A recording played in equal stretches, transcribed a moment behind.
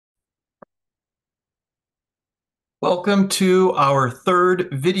Welcome to our third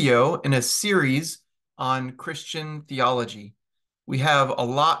video in a series on Christian theology. We have a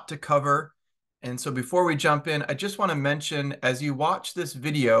lot to cover, and so before we jump in, I just want to mention as you watch this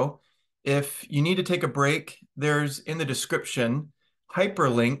video, if you need to take a break, there's in the description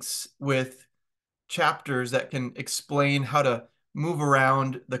hyperlinks with chapters that can explain how to move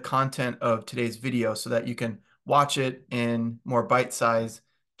around the content of today's video so that you can watch it in more bite-sized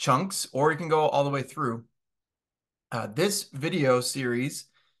chunks, or you can go all the way through. This video series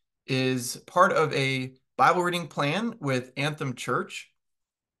is part of a Bible reading plan with Anthem Church.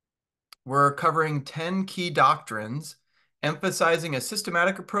 We're covering 10 key doctrines, emphasizing a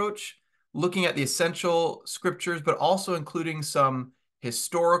systematic approach, looking at the essential scriptures, but also including some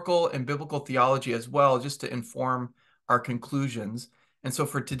historical and biblical theology as well, just to inform our conclusions. And so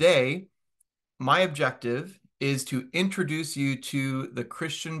for today, my objective is to introduce you to the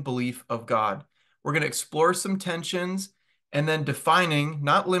Christian belief of God. We're going to explore some tensions and then defining,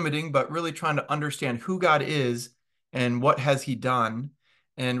 not limiting, but really trying to understand who God is and what has he done,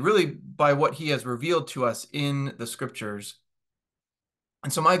 and really by what he has revealed to us in the scriptures.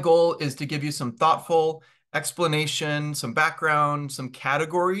 And so my goal is to give you some thoughtful explanation, some background, some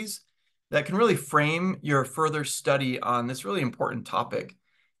categories that can really frame your further study on this really important topic.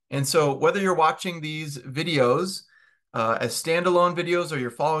 And so whether you're watching these videos as standalone videos, or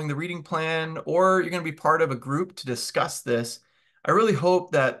you're following the reading plan, or you're going to be part of a group to discuss this, I really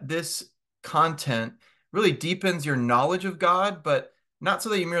hope that this content really deepens your knowledge of God, but not so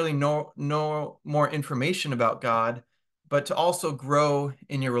that you merely know more information about God, but to also grow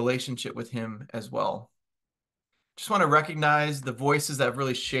in your relationship with him as well. Just want to recognize the voices that have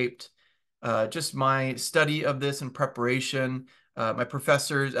really shaped just my study of this and preparation. My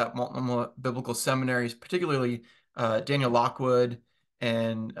professors at multiple biblical seminaries, particularly Daniel Lockwood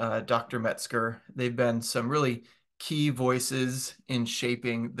and Dr. Metzger, they've been some really key voices in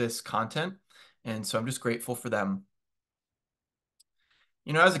shaping this content. And so I'm just grateful for them.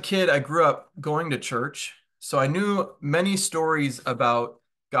 You know, as a kid, I grew up going to church, so I knew many stories about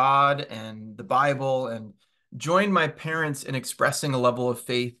God and the Bible and joined my parents in expressing a level of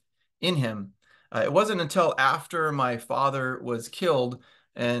faith in him. It wasn't until after my father was killed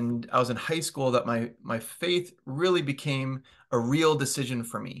and I was in high school that my faith really became a real decision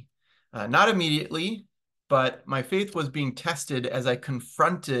for me. Not immediately, but my faith was being tested as I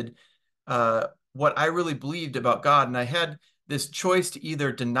confronted what I really believed about God. And I had this choice to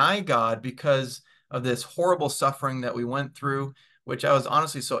either deny God because of this horrible suffering that we went through, which I was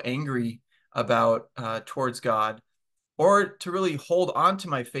honestly so angry about towards God, or to really hold on to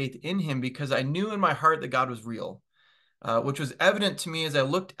my faith in him because I knew in my heart that God was real, which was evident to me as I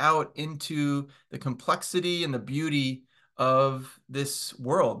looked out into the complexity and the beauty of this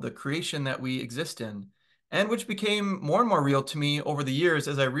world, the creation that we exist in, and which became more and more real to me over the years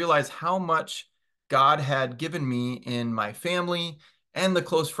as I realized how much God had given me in my family and the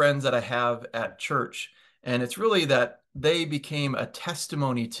close friends that I have at church. And it's really that they became a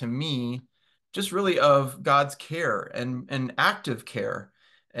testimony to me, just really of God's care and active care.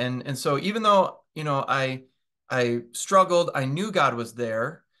 And so even though, I struggled, I knew God was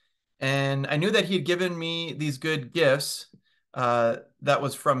there, and I knew that he had given me these good gifts that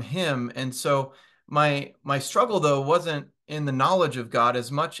was from him. And so my struggle though wasn't in the knowledge of God as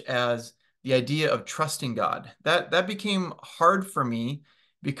much as the idea of trusting God. That became hard for me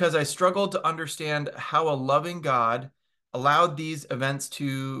because I struggled to understand how a loving God allowed these events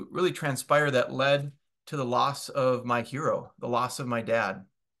to really transpire that led to the loss of my hero, the loss of my dad.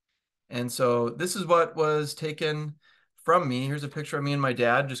 And so this is what was taken from me. Here's a picture of me and my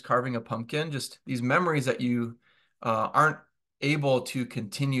dad just carving a pumpkin, just these memories that you aren't able to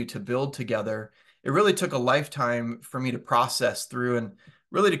continue to build together. It really took a lifetime for me to process through and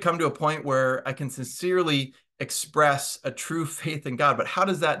really to come to a point where I can sincerely express a true faith in God. But how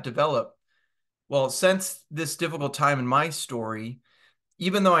does that develop? Well, since this difficult time in my story,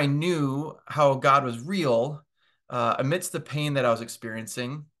 even though I knew how God was real, amidst the pain that I was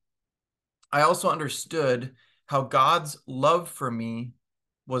experiencing, I also understood how God's love for me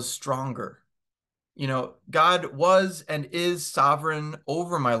was stronger. You know, God was and is sovereign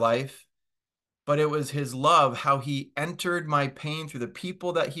over my life, but it was his love, how he entered my pain through the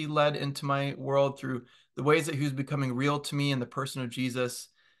people that he led into my world, through the ways that he was becoming real to me in the person of Jesus.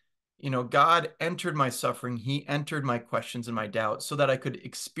 You know, God entered my suffering. He entered my questions and my doubts so that I could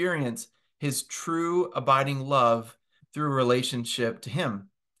experience his true abiding love through a relationship to him.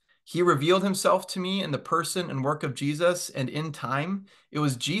 He revealed himself to me in the person and work of Jesus, and in time, it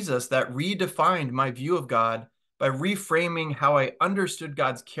was Jesus that redefined my view of God by reframing how I understood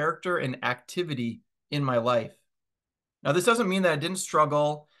God's character and activity in my life. Now, this doesn't mean that I didn't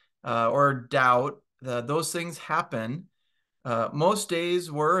struggle or doubt. Those things happen. Most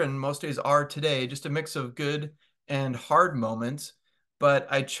days were and most days are today just a mix of good and hard moments. But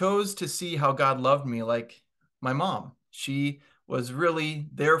I chose to see how God loved me like my mom. She was really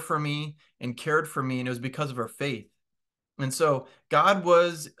there for me and cared for me, and it was because of her faith. And so God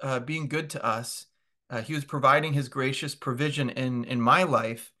was being good to us. He was providing his gracious provision in my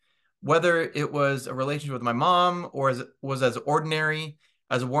life, whether it was a relationship with my mom or was as ordinary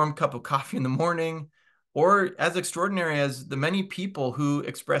as a warm cup of coffee in the morning, or as extraordinary as the many people who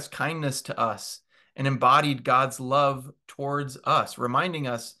expressed kindness to us and embodied God's love towards us, reminding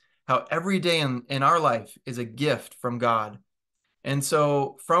us how every day in our life is a gift from God. And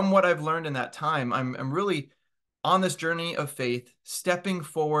so, from what I've learned in that time, I'm really on this journey of faith, stepping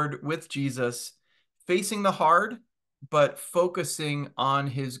forward with Jesus, facing the hard, but focusing on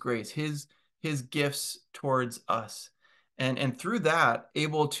his grace, his gifts towards us. And through that,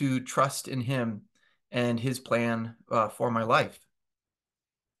 able to trust in him and his plan for my life.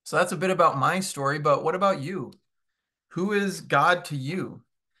 So that's a bit about my story, but what about you? Who is God to you?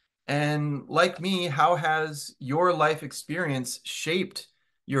 And like me, how has your life experience shaped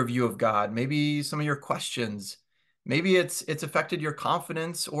your view of God? Maybe some of your questions. Maybe it's affected your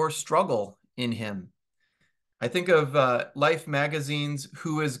confidence or struggle in him. I think of Life magazine's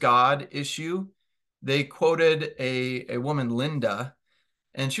Who is God issue. They quoted a woman, Linda,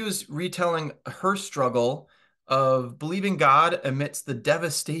 and she was retelling her struggle of believing God amidst the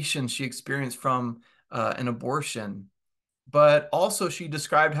devastation she experienced from an abortion. But also, she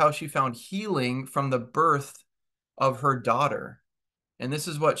described how she found healing from the birth of her daughter. And this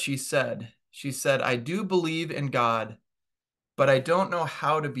is what she said. She said, I do believe in God, but I don't know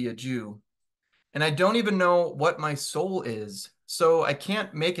how to be a Jew. And I don't even know what my soul is. So I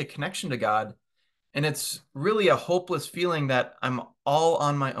can't make a connection to God. And it's really a hopeless feeling that I'm all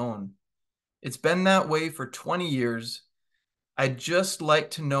on my own. It's been that way for 20 years. I'd just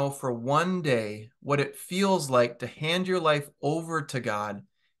like to know for one day what it feels like to hand your life over to God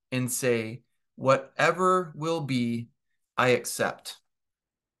and say, whatever will be, I accept.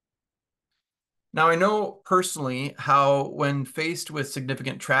 Now, I know personally how, when faced with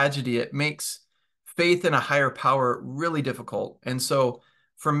significant tragedy, it makes faith in a higher power really difficult. And so,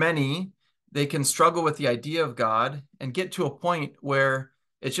 for many, they can struggle with the idea of God and get to a point where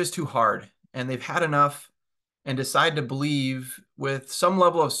it's just too hard and they've had enough and decide to believe with some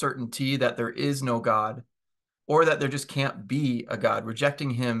level of certainty that there is no God or that there just can't be a God,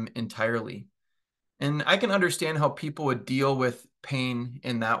 rejecting him entirely. And I can understand how people would deal with pain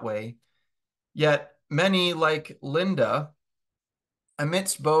in that way. Yet many, like Linda,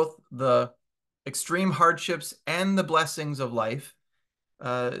 amidst both the extreme hardships and the blessings of life,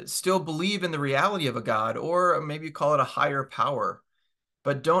 still believe in the reality of a God, or maybe call it a higher power,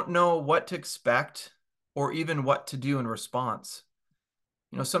 but don't know what to expect or even what to do in response.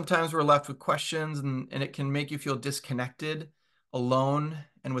 Sometimes we're left with questions and it can make you feel disconnected, alone,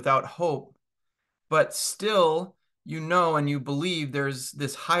 and without hope. But still, and you believe there's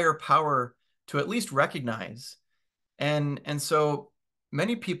this higher power to at least recognize. And so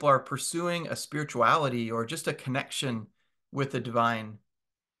many people are pursuing a spirituality or just a connection with the divine.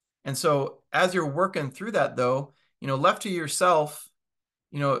 And so as you're working through that, though, left to yourself,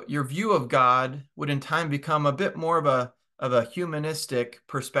 your view of God would in time become a bit more of a humanistic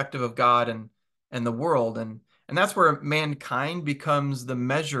perspective of God and the world. And that's where mankind becomes the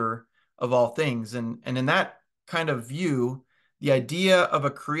measure of all things. And in that kind of view, the idea of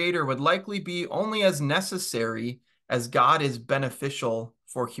a creator would likely be only as necessary as God is beneficial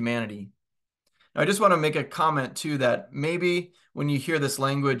for humanity. Now, I just want to make a comment too that maybe when you hear this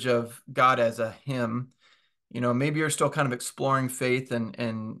language of God as a him, maybe you're still kind of exploring faith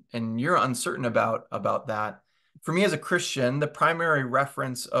and you're uncertain about that. For me as a Christian, the primary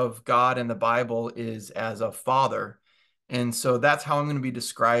reference of God in the Bible is as a father. And so that's how I'm going to be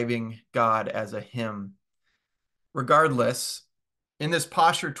describing God, as a him. Regardless, in this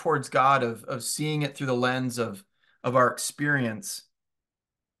posture towards God of seeing it through the lens of our experience,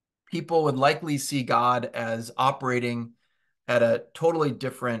 people would likely see God as operating at a totally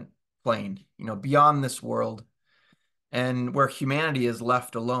different plane, beyond this world, and where humanity is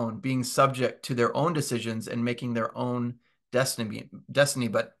left alone, being subject to their own decisions and making their own destiny.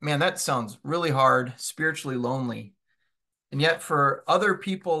 But man, that sounds really hard, spiritually lonely. And yet for other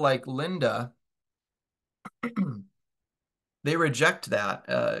people like Linda, they reject that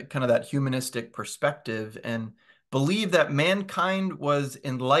kind of that humanistic perspective and believe that mankind was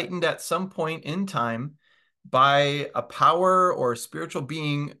enlightened at some point in time by a power or a spiritual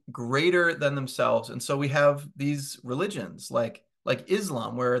being greater than themselves. And so we have these religions like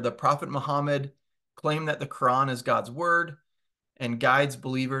Islam, where the Prophet Muhammad claimed that the Quran is God's word and guides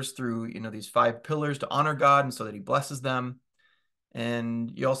believers through, these five pillars to honor God and so that he blesses them.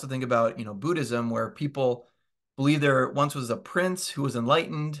 And you also think about, Buddhism, where people believe there once was a prince who was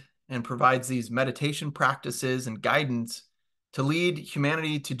enlightened and provides these meditation practices and guidance to lead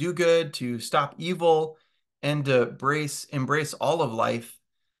humanity to do good, to stop evil, and to embrace all of life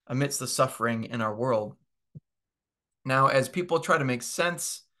amidst the suffering in our world. Now, as people try to make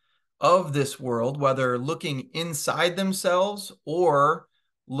sense of this world, whether looking inside themselves or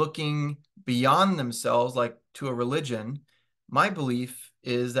looking beyond themselves, like to a religion, my belief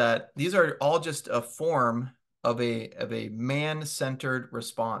is that these are all just a form of a man-centered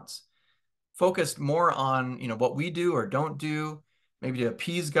response, focused more on, what we do or don't do, maybe to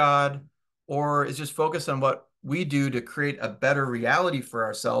appease God, or is just focused on what we do to create a better reality for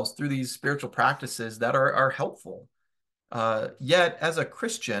ourselves through these spiritual practices that are helpful. Yet, as a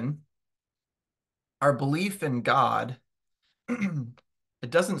Christian, our belief in God,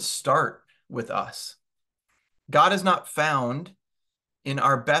 it doesn't start with us. God is not found in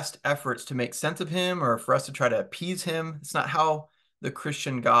our best efforts to make sense of him or for us to try to appease him. It's not how the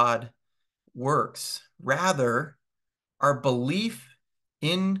Christian God works. Rather, our belief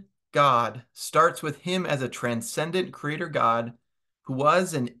in God starts with him as a transcendent creator God who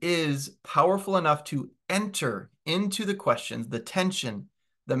was and is powerful enough to enter into the questions, the tension,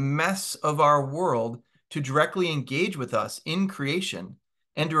 the mess of our world, to directly engage with us in creation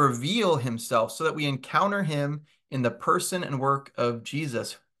and to reveal himself so that we encounter him in the person and work of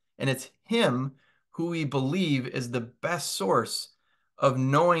Jesus. And it's him who we believe is the best source of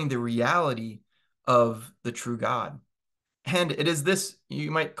knowing the reality of the true God. And it is this,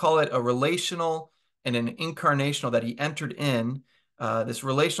 you might call it a relational and an incarnational, that he entered in, this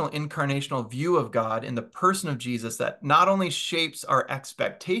relational incarnational view of God in the person of Jesus, that not only shapes our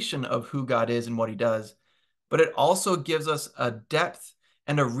expectation of who God is and what he does, but it also gives us a depth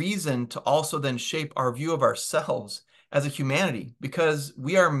and a reason to also then shape our view of ourselves as a humanity, because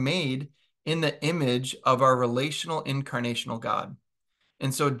we are made in the image of our relational incarnational God.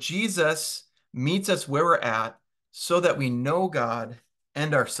 And so Jesus meets us where we're at so that we know God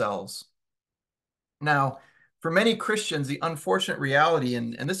and ourselves. Now, for many Christians, the unfortunate reality,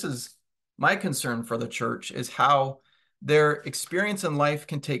 and this is my concern for the church, is how their experience in life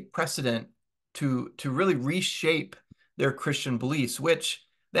can take precedent to really reshape their Christian beliefs, which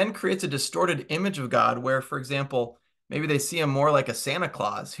then creates a distorted image of God where, for example, maybe they see him more like a Santa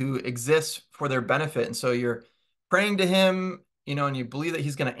Claus who exists for their benefit. And so you're praying to him, and you believe that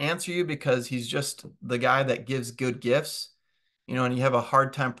he's going to answer you because he's just the guy that gives good gifts, and you have a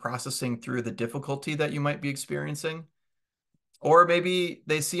hard time processing through the difficulty that you might be experiencing. Or maybe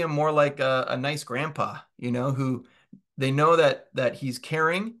they see him more like a nice grandpa, who they know that he's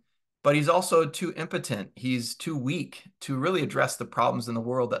caring, but he's also too impotent. He's too weak to really address the problems in the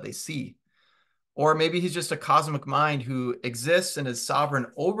world that they see. Or maybe he's just a cosmic mind who exists and is sovereign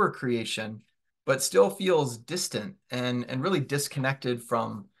over creation, but still feels distant and really disconnected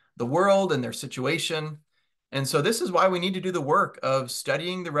from the world and their situation. And so this is why we need to do the work of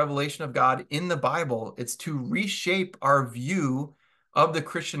studying the revelation of God in the Bible. It's to reshape our view of the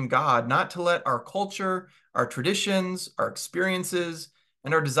Christian God, not to let our culture, our traditions, our experiences,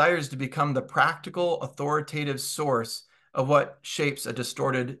 and our desires to become the practical, authoritative source of what shapes a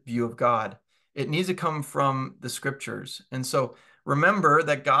distorted view of God. It needs to come from the scriptures. And so remember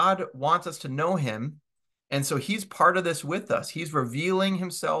that God wants us to know him. And so he's part of this with us. He's revealing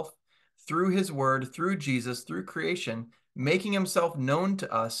himself through his word, through Jesus, through creation, making himself known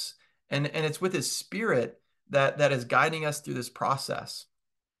to us. And it's with his spirit that is guiding us through this process.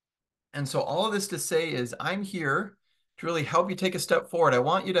 And so all of this to say is I'm here to really help you take a step forward. I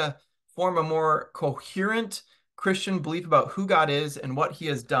want you to form a more coherent Christian belief about who God is and what he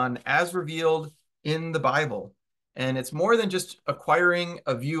has done as revealed in the Bible. And it's more than just acquiring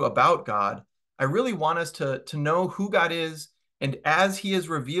a view about God. I really want us to know who God is and as he is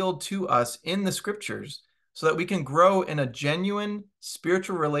revealed to us in the scriptures so that we can grow in a genuine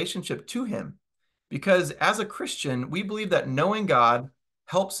spiritual relationship to him. Because as a Christian, we believe that knowing God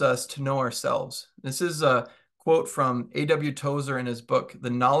helps us to know ourselves. This is a quote from A.W. Tozer in his book,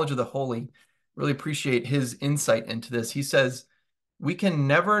 The Knowledge of the Holy. Really appreciate his insight into this. He says, we can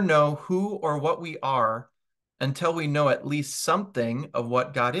never know who or what we are until we know at least something of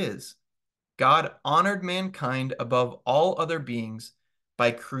what God is. God honored mankind above all other beings by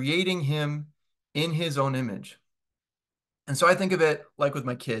creating him in his own image. And so I think of it like with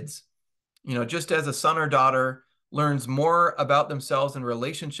my kids. Just as a son or daughter learns more about themselves in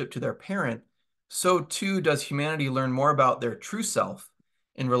relationship to their parent, so too does humanity learn more about their true self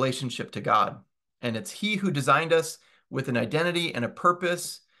in relationship to God. And it's He who designed us with an identity and a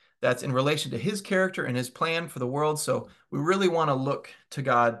purpose that's in relation to His character and His plan for the world. So we really want to look to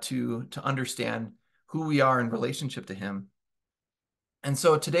God to understand who we are in relationship to Him. And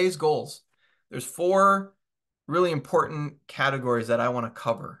so today's goals, there's 4 really important categories that I want to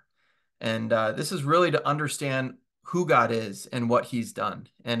cover. And this is really to understand who God is and what He's done.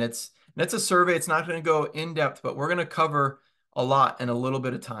 And it's a survey. It's not going to go in depth, but we're going to cover a lot in a little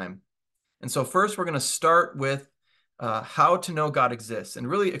bit of time. And so first, we're going to start with how to know God exists and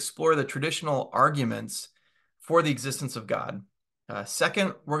really explore the traditional arguments for the existence of God.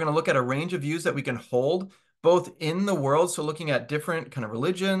 Second, we're going to look at a range of views that we can hold both in the world, so looking at different kind of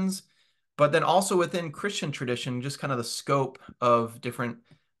religions, but then also within Christian tradition, just kind of the scope of different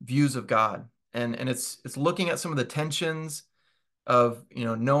views of God. And it's looking at some of the tensions of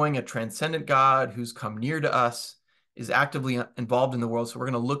knowing a transcendent God who's come near to us, is actively involved in the world. So we're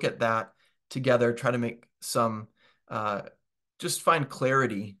going to look at that together, try to make some just find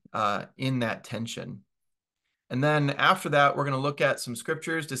clarity in that tension. And then after that, we're going to look at some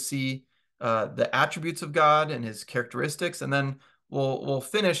scriptures to see the attributes of God and His characteristics, and then we'll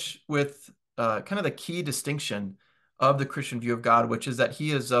finish with kind of the key distinction of the Christian view of God, which is that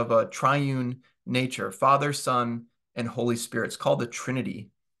He is of a triune nature, Father, Son, and Holy Spirit. It's called the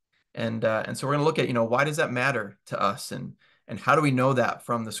Trinity. And so we're going to look at, why does that matter to us, and how do we know that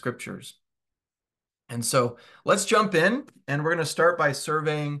from the scriptures? And so let's jump in, and we're going to start by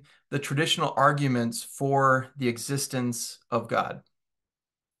surveying the traditional arguments for the existence of God.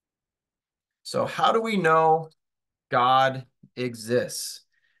 So how do we know God exists?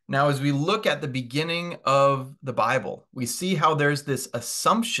 Now, as we look at the beginning of the Bible, we see how there's this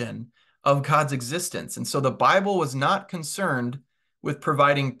assumption of God's existence. And so the Bible was not concerned with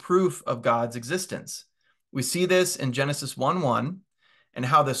providing proof of God's existence. We see this in Genesis 1:1, and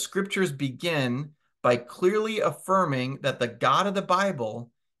how the scriptures begin by clearly affirming that the God of the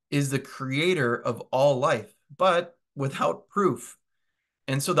Bible is the creator of all life, but without proof.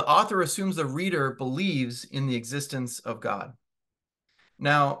 And so the author assumes the reader believes in the existence of God.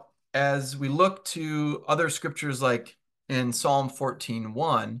 Now, as we look to other scriptures like in Psalm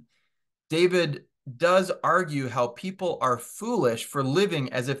 14:1, David does argue how people are foolish for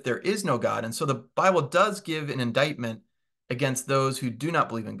living as if there is no God. And so the Bible does give an indictment against those who do not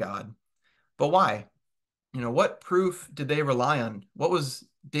believe in God. But why? What proof did they rely on? What was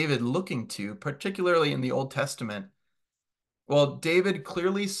David looking to, particularly in the Old Testament? Well, David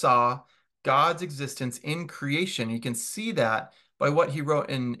clearly saw God's existence in creation. You can see that by what he wrote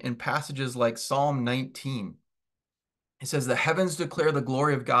in passages like Psalm 19. He says, "The heavens declare the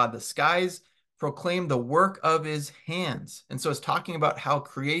glory of God, the skies proclaim the work of His hands." And so it's talking about how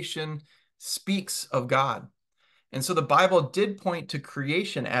creation speaks of God. And so the Bible did point to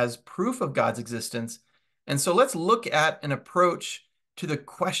creation as proof of God's existence. And so let's look at an approach to the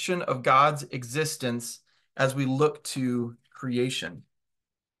question of God's existence as we look to creation.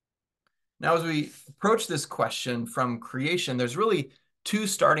 Now, as we approach this question from creation, there's really 2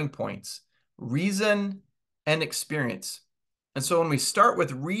 starting points: reason and experience. And so when we start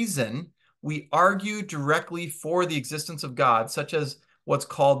with reason, we argue directly for the existence of God, such as what's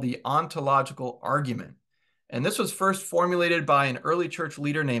called the ontological argument. And this was first formulated by an early church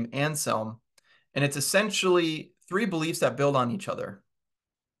leader named Anselm. And it's essentially 3 beliefs that build on each other.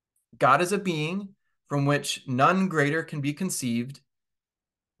 God is a being from which none greater can be conceived.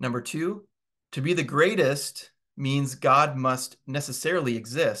 Number 2, to be the greatest means God must necessarily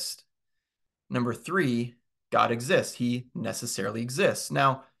exist. Number 3, God exists. He necessarily exists.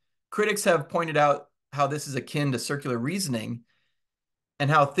 Now, critics have pointed out how this is akin to circular reasoning and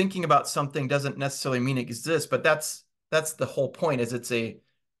how thinking about something doesn't necessarily mean it exists, but that's the whole point, is it's a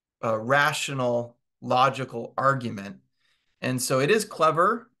rational, logical argument. And so it is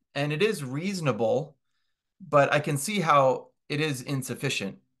clever and it is reasonable, but I can see how it is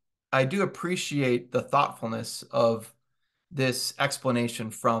insufficient. I do appreciate the thoughtfulness of this explanation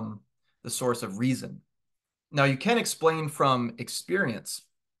from the source of reason. Now, you can explain from experience.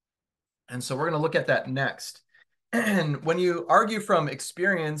 And so we're going to look at that next. And when you argue from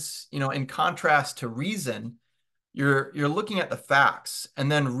experience, in contrast to reason, you're looking at the facts and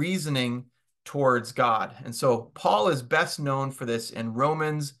then reasoning towards God. And so Paul is best known for this in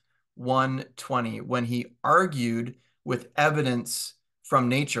Romans 1:20, when he argued with evidence from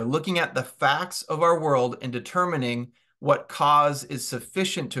nature, looking at the facts of our world and determining what cause is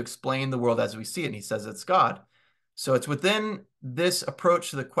sufficient to explain the world as we see it. And he says it's God. So it's within this approach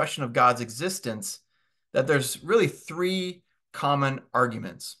to the question of God's existence that there's really three common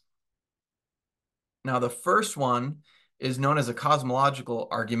arguments. Now, the first one is known as a cosmological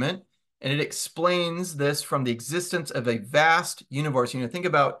argument, and it explains this from the existence of a vast universe. Think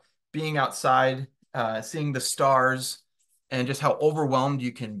about being outside, seeing the stars, and just how overwhelmed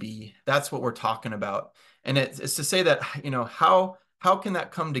you can be. That's what we're talking about. And it's to say that, how can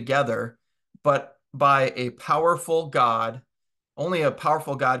that come together? But by a powerful God, only a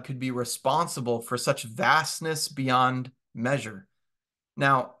powerful God could be responsible for such vastness beyond measure.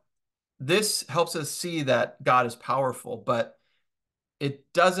 Now, this helps us see that God is powerful, but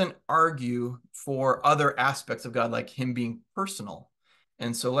it doesn't argue for other aspects of God, like him being personal.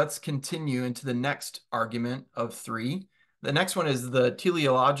 And so let's continue into the next argument of three. The next one is the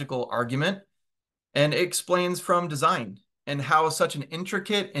teleological argument, and it explains from design and how such an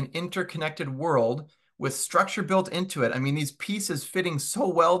intricate and interconnected world with structure built into it, I mean, these pieces fitting so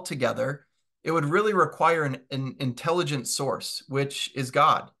well together, it would really require an intelligent source, which is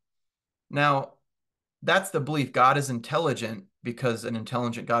God. Now, that's the belief. God is intelligent because an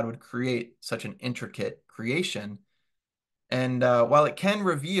intelligent God would create such an intricate creation. And while it can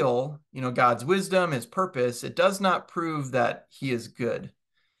reveal, God's wisdom, his purpose, it does not prove that he is good.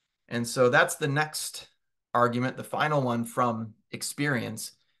 And so that's the next argument, the final one from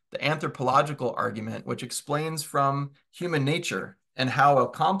experience, the anthropological argument, which explains from human nature and how a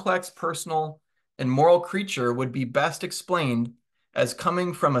complex, personal, and moral creature would be best explained as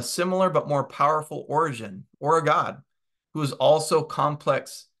coming from a similar but more powerful origin, or a God who is also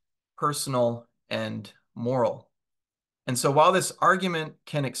complex, personal, and moral. And so while this argument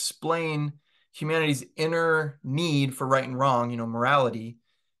can explain humanity's inner need for right and wrong, morality,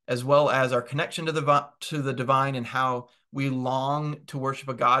 as well as our connection to the divine and how we long to worship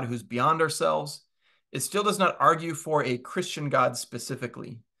a God who's beyond ourselves, it still does not argue for a Christian God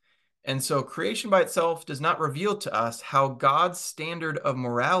specifically. And so creation by itself does not reveal to us how God's standard of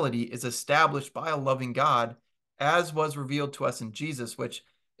morality is established by a loving God, as was revealed to us in Jesus, which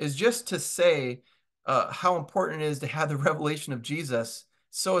is just to say how important it is to have the revelation of Jesus,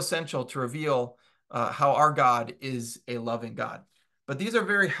 so essential to reveal how our God is a loving God. But these are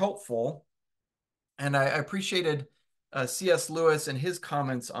very helpful, and I appreciated C.S. Lewis and his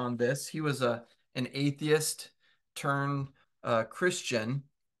comments on this. He was an atheist turned Christian,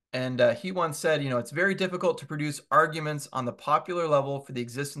 and he once said, it's very difficult to produce arguments on the popular level for the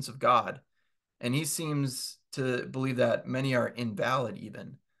existence of God. And he seems to believe that many are invalid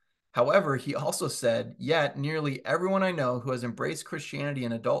even. However, he also said, yet nearly everyone I know who has embraced Christianity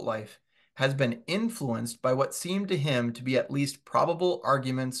in adult life has been influenced by what seemed to him to be at least probable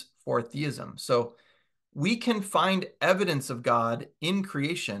arguments for theism. So we can find evidence of God in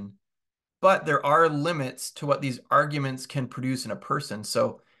creation, but there are limits to what these arguments can produce in a person.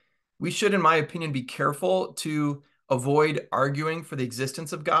 So we should, in my opinion, be careful to avoid arguing for the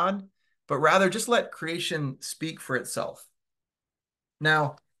existence of God, but rather just let creation speak for itself.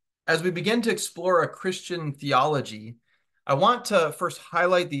 Now, as we begin to explore a Christian theology, I want to first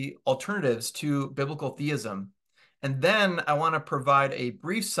highlight the alternatives to biblical theism, and then I want to provide a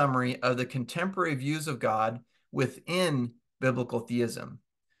brief summary of the contemporary views of God within biblical theism.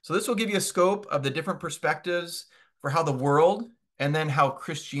 So this will give you a scope of the different perspectives for how the world and then how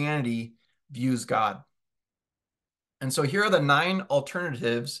Christianity views God. And so here are the 9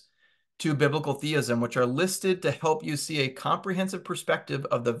 alternatives to biblical theism, which are listed to help you see a comprehensive perspective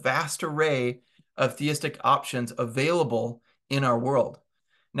of the vast array of theistic options available in our world.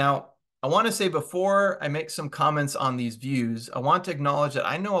 Now, I want to say before I make some comments on these views, I want to acknowledge that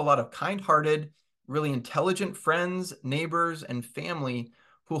I know a lot of kind-hearted, really intelligent friends, neighbors, and family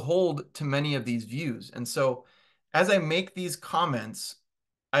who hold to many of these views. And so as I make these comments,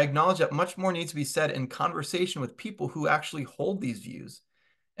 I acknowledge that much more needs to be said in conversation with people who actually hold these views,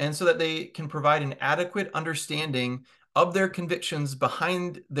 and so that they can provide an adequate understanding of their convictions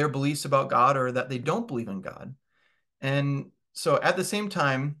behind their beliefs about God, or that they don't believe in God. And so at the same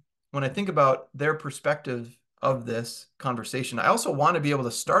time, when I think about their perspective of this conversation, I also want to be able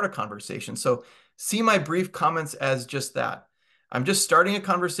to start a conversation. So see my brief comments as just that. I'm just starting a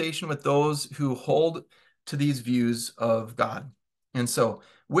conversation with those who hold to these views of God. And so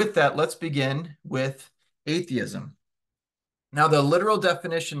with that, let's begin with atheism. Now, the literal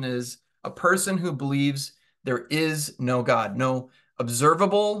definition is a person who believes there is no God, no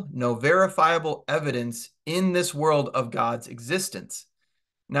observable, no verifiable evidence in this world of God's existence.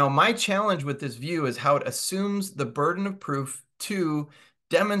 Now, my challenge with this view is how it assumes the burden of proof to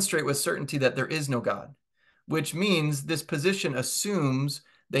demonstrate with certainty that there is no God, which means this position assumes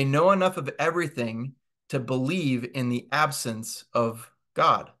they know enough of everything to believe in the absence of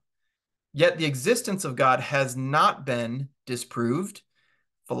God. Yet the existence of God has not been disproved.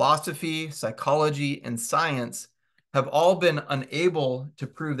 Philosophy, psychology, and science have all been unable to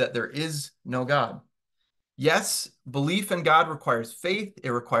prove that there is no God. Yes, belief in God requires faith, it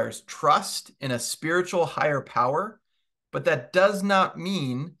requires trust in a spiritual higher power, but that does not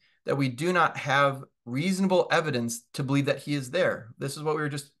mean that we do not have reasonable evidence to believe that he is there. This is what we were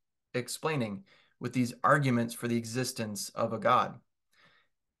just explaining with these arguments for the existence of a God.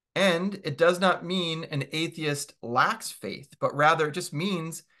 And it does not mean an atheist lacks faith, but rather it just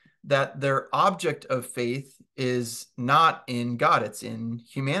means that their object of faith is not in God, it's in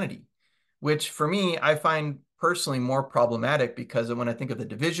humanity, which for me, I find personally more problematic because when I think of the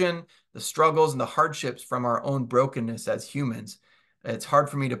division, the struggles, and the hardships from our own brokenness as humans, it's hard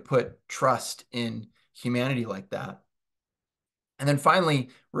for me to put trust in humanity like that. And then finally,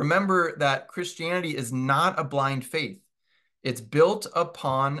 remember that Christianity is not a blind faith. It's built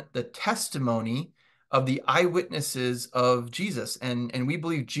upon the testimony of the eyewitnesses of Jesus. And we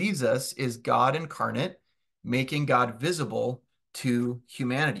believe Jesus is God incarnate, making God visible to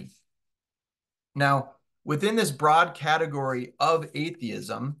humanity. Now, within this broad category of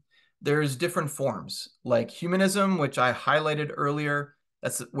atheism, there's different forms, like humanism, which I highlighted earlier.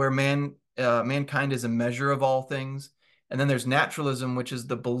 That's where mankind is a measure of all things. And then there's naturalism, which is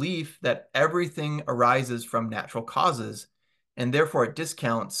the belief that everything arises from natural causes, and therefore it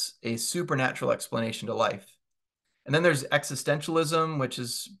discounts a supernatural explanation to life. And then there's existentialism, which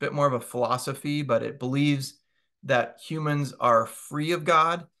is a bit more of a philosophy, but it believes that humans are free of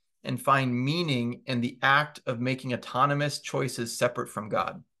God and find meaning in the act of making autonomous choices separate from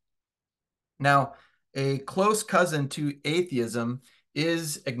God. Now, a close cousin to atheism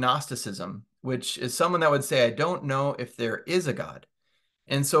is agnosticism, which is someone that would say, I don't know if there is a God.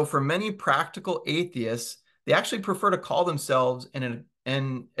 And so for many practical atheists, they actually prefer to call themselves an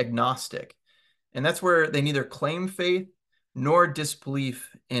agnostic. And that's where they neither claim faith nor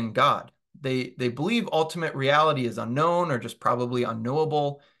disbelief in God. They believe ultimate reality is unknown or just probably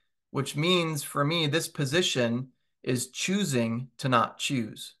unknowable, which means for me, this position is choosing to not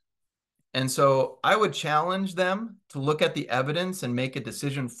choose. And so I would challenge them to look at the evidence and make a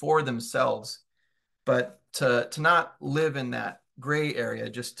decision for themselves, but to not live in that gray area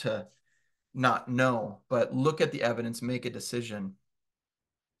just to not know, but look at the evidence, make a decision.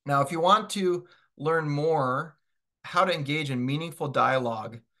 Now, if you want to learn more how to engage in meaningful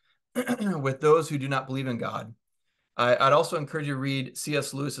dialogue with those who do not believe in God, I'd also encourage you to read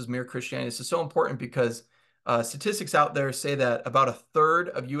C.S. Lewis's Mere Christianity. This is so important because statistics out there say that about a third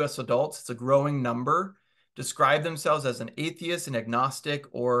of U.S. adults, it's a growing number, describe themselves as an atheist, an agnostic,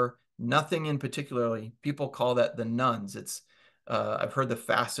 or nothing in particularly. People call that the nones. It's I've heard the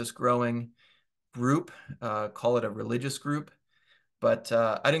fastest growing group, call it a religious group. But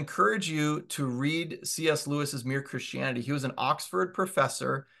I'd encourage you to read C.S. Lewis's Mere Christianity. He was an Oxford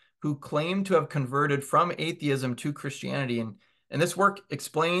professor who claimed to have converted from atheism to Christianity. And this work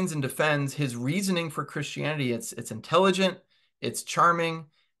explains and defends his reasoning for Christianity. It's intelligent, it's charming,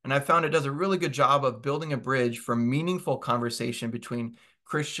 and I found it does a really good job of building a bridge for meaningful conversation between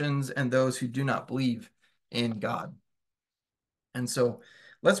Christians and those who do not believe in God. And so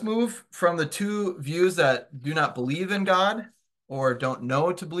let's move from the two views that do not believe in God or don't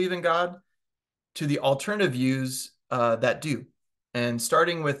know to believe in God to the alternative views that do. And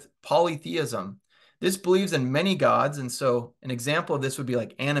starting with polytheism, this believes in many gods. And so an example of this would be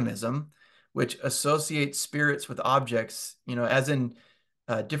like animism, which associates spirits with objects, as in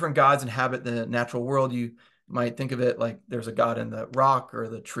different gods inhabit the natural world. You might think of it like there's a god in the rock or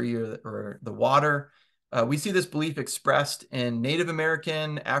the tree or the water. We see this belief expressed in Native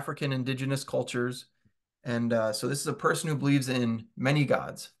American, African, indigenous cultures. And so this is a person who believes in many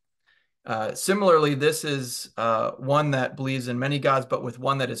gods. Similarly, this is one that believes in many gods, but with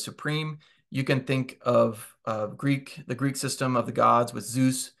one that is supreme. You can think of the Greek system of the gods with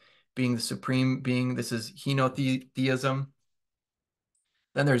Zeus being the supreme being. This is henotheism.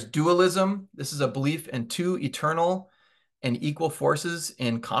 Then there's dualism. This is a belief in two eternal and equal forces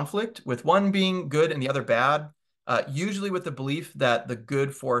in conflict, with one being good and the other bad, usually with the belief that the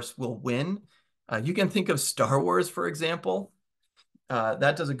good force will win. You can think of Star Wars, for example.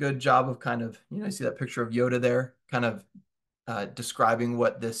 That does a good job of kind of, you see that picture of Yoda there, kind of describing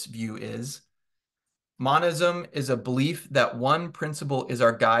what this view is. Monism is a belief that one principle is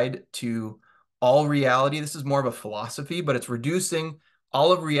our guide to all reality. This is more of a philosophy, but it's reducing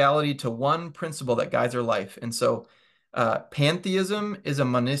all of reality to one principle that guides our life. And so pantheism is a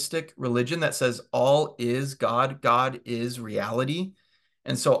monistic religion that says all is God, God is reality.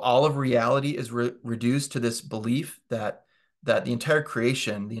 And so all of reality is reduced to this belief that the entire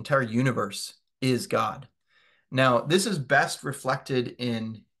creation, the entire universe is God. Now, this is best reflected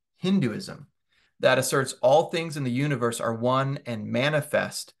in Hinduism, that asserts all things in the universe are one and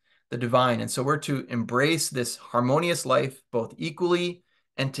manifest the divine. And so we're to embrace this harmonious life both equally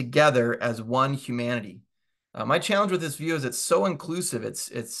and together as one humanity. My challenge with this view is it's so inclusive,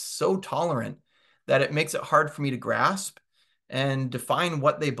 it's so tolerant that it makes it hard for me to grasp and define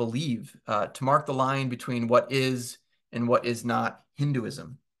what they believe, to mark the line between what is and what is not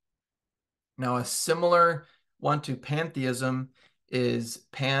Hinduism. Now, a similar one to pantheism is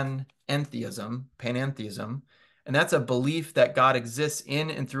panentheism, and that's a belief that God exists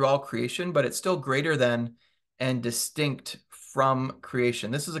in and through all creation, but it's still greater than and distinct from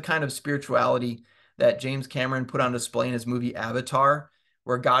creation. This is a kind of spirituality that James Cameron put on display in his movie Avatar,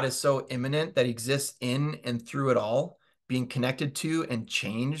 where God is so immanent that he exists in and through it all, being connected to and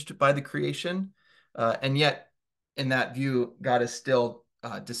changed by the creation. And yet, in that view, God is still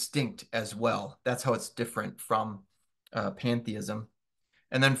distinct as well. That's how it's different from pantheism.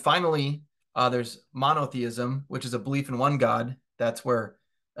 And then finally, there's monotheism, which is a belief in one God. That's where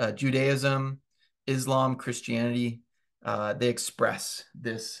Judaism, Islam, Christianity, they express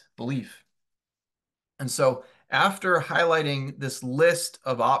this belief. And so after highlighting this list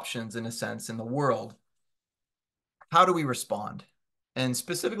of options, in a sense, in the world, how do we respond? And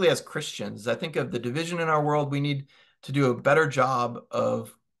specifically as Christians, I think of the division in our world, we need to do a better job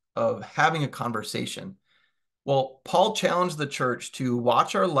of having a conversation. Well, Paul challenged the church to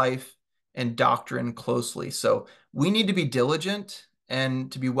watch our life and doctrine closely. So we need to be diligent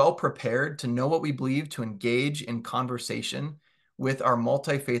and to be well prepared to know what we believe, to engage in conversation with our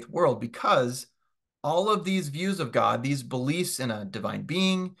multi-faith world, because all of these views of God, these beliefs in a divine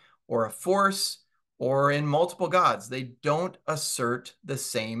being or a force or in multiple gods, they don't assert the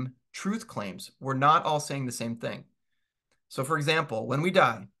same truth claims. We're not all saying the same thing. So for example, when we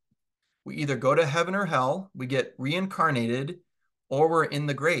die, we either go to heaven or hell, we get reincarnated, or we're in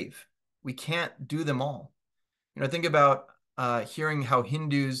the grave. We can't do them all. Think about hearing how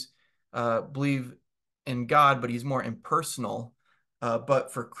Hindus believe in God, but he's more impersonal.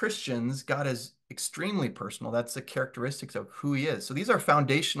 But for Christians, God is extremely personal. That's the characteristics of who he is. So these are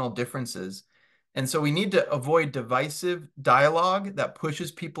foundational differences. And so we need to avoid divisive dialogue that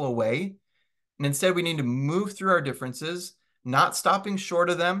pushes people away. And instead, we need to move through our differences, not stopping short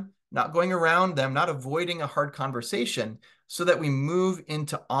of them, not going around them, not avoiding a hard conversation, so that we move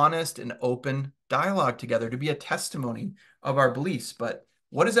into honest and open dialogue together to be a testimony of our beliefs. But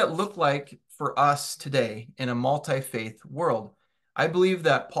what does that look like for us today in a multi-faith world? I believe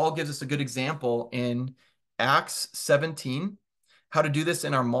that Paul gives us a good example in Acts 17, how to do this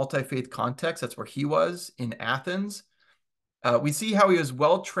in our multi-faith context. That's where he was in Athens. We see how he was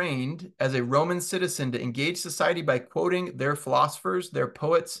well trained as a Roman citizen to engage society by quoting their philosophers, their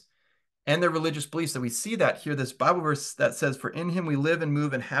poets, and their religious beliefs. And we see that here, this Bible verse that says, "For in him we live and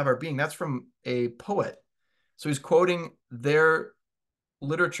move and have our being." That's from a poet. So he's quoting their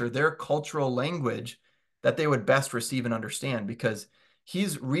literature, their cultural language that they would best receive and understand, because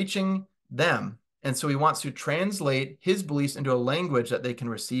he's reaching them. And so he wants to translate his beliefs into a language that they can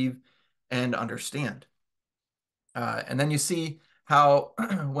receive and understand. And then you see how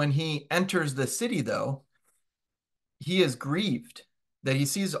when he enters the city, though, he is grieved that he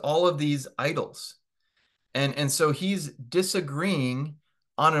sees all of these idols. And so he's disagreeing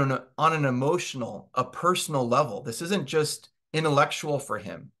on an emotional, a personal level. This isn't just intellectual for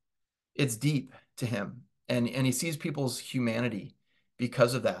him. It's deep to him. And he sees people's humanity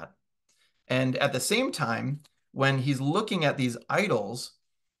because of that. And at the same time, when he's looking at these idols,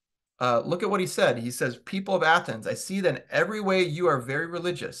 look at what he said. He says, "People of Athens, I see that in every way you are very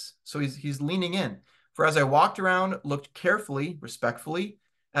religious." So he's leaning in. "For as I walked around, looked carefully, respectfully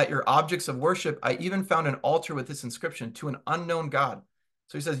at your objects of worship, I even found an altar with this inscription, 'To an unknown God.'"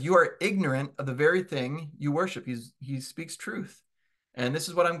 So he says, you are ignorant of the very thing you worship. He speaks truth. And this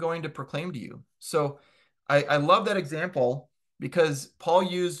is what I'm going to proclaim to you. So I love that example, because Paul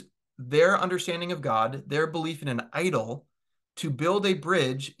used their understanding of God, their belief in an idol, to build a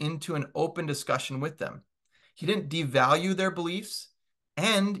bridge into an open discussion with them. He didn't devalue their beliefs,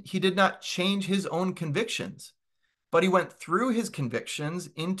 and he did not change his own convictions, but he went through his convictions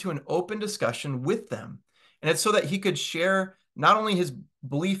into an open discussion with them. And it's so that he could share not only his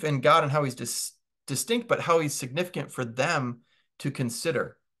belief in God and how he's distinct, but how he's significant for them to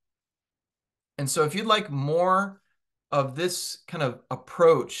consider. And so if you'd like more of this kind of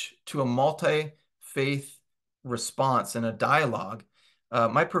approach to a multi-faith response and a dialogue,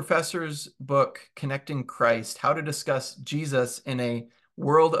 my professor's book, Connecting Christ, How to Discuss Jesus in a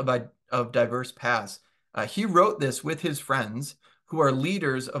world of diverse paths. He wrote this with his friends who are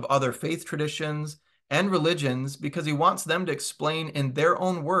leaders of other faith traditions and religions because he wants them to explain in their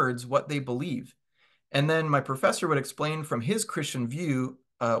own words what they believe. And then my professor would explain from his Christian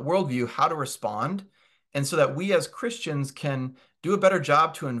worldview, how to respond. And so that we as Christians can do a better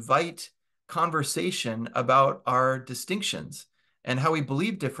job to invite conversation about our distinctions and how we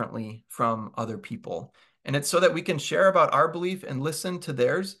believe differently from other people. And it's so that we can share about our belief and listen to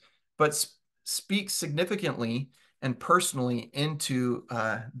theirs, but speak significantly and personally into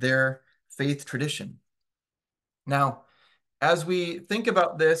their faith tradition. Now, as we think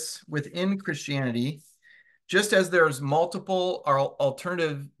about this within Christianity, just as there's multiple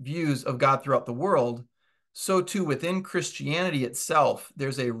alternative views of God throughout the world, so too within Christianity itself,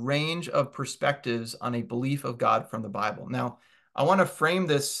 there's a range of perspectives on a belief of God from the Bible. Now, I want to frame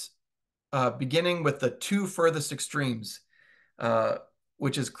this beginning with the two furthest extremes,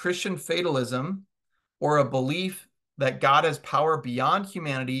 which is Christian fatalism, or a belief that God has power beyond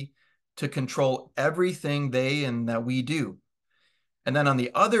humanity to control everything they and that we do. And then on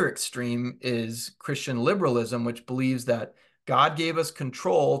the other extreme is Christian liberalism, which believes that God gave us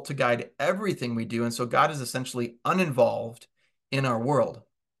control to guide everything we do. And so God is essentially uninvolved in our world.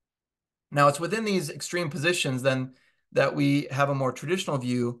 Now, it's within these extreme positions then that we have a more traditional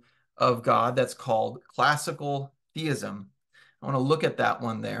view of God that's called classical theism. I want to look at that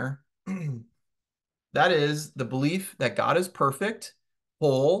one there. That is the belief that God is perfect,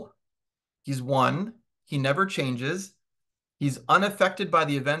 whole, he's one, he never changes, he's unaffected by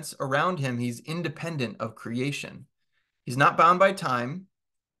the events around him, he's independent of creation. He's not bound by time,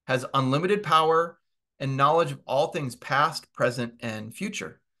 has unlimited power, and knowledge of all things past, present, and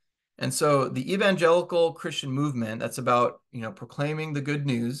future. And so the evangelical Christian movement, that's about, proclaiming the good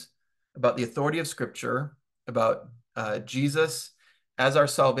news, about the authority of Scripture, about Jesus as our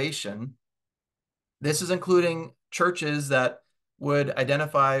salvation. This is including churches that would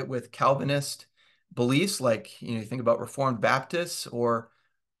identify with Calvinist beliefs, like, you think about Reformed Baptists or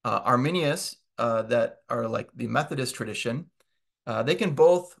Arminius, that are like the Methodist tradition. They can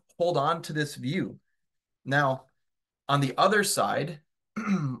both hold on to this view. Now, on the other side,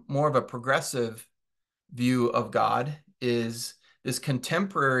 more of a progressive view of God is this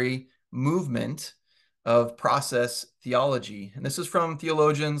contemporary movement of process theology. And this is from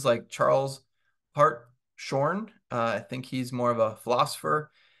theologians like Charles Hartshorne. I think he's more of a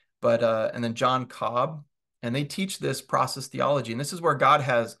philosopher, but and then John Cobb. And they teach this process theology. And this is where God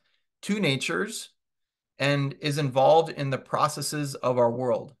has two natures and is involved in the processes of our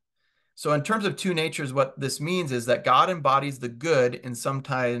world. So in terms of two natures, what this means is that God embodies the good in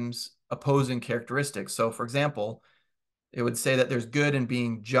sometimes opposing characteristics. So for example, it would say that there's good in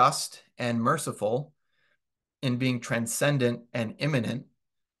being just and merciful, in being transcendent and immanent,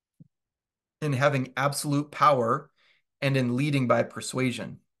 in having absolute power, and in leading by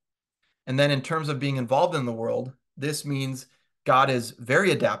persuasion. And then in terms of being involved in the world, this means God is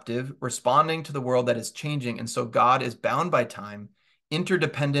very adaptive, responding to the world that is changing. And so God is bound by time,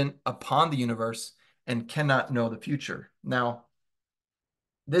 interdependent upon the universe, and cannot know the future. Now,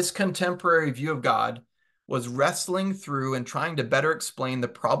 this contemporary view of God was wrestling through and trying to better explain the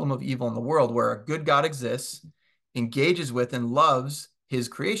problem of evil in the world, where a good God exists, engages with, and loves his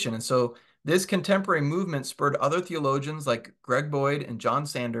creation. And so this contemporary movement spurred other theologians like Greg Boyd and John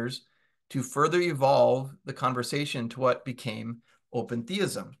Sanders to further evolve the conversation to what became open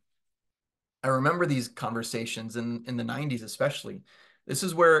theism. I remember these conversations in the 90s especially. This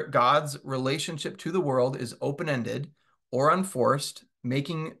is where God's relationship to the world is open-ended or unforced,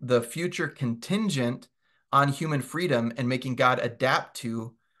 making the future contingent on human freedom and making God adapt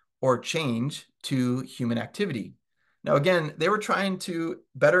to or change to human activity. Now, again, they were trying to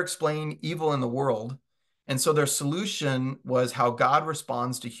better explain evil in the world, and so their solution was how God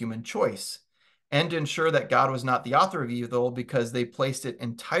responds to human choice, and to ensure that God was not the author of evil because they placed it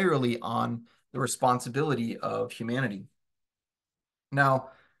entirely on the responsibility of humanity. Now,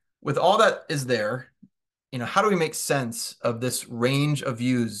 with all that is there, how do we make sense of this range of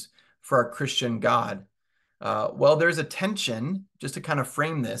views for our Christian God? Well, there's a tension, just to kind of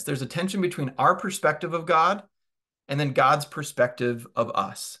frame this, there's a tension between our perspective of God and then God's perspective of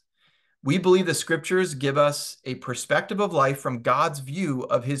us. We believe the scriptures give us a perspective of life from God's view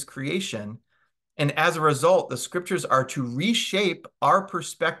of his creation. And as a result, the scriptures are to reshape our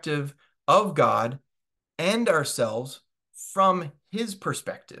perspective of God and ourselves from his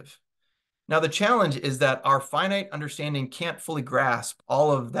perspective. Now, the challenge is that our finite understanding can't fully grasp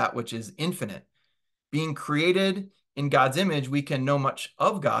all of that which is infinite. Being created in God's image, we can know much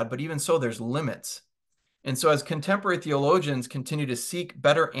of God, but even so, there's limits. And so as contemporary theologians continue to seek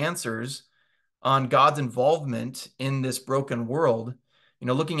better answers on God's involvement in this broken world,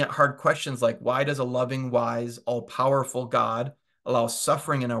 looking at hard questions like, why does a loving, wise, all-powerful God allow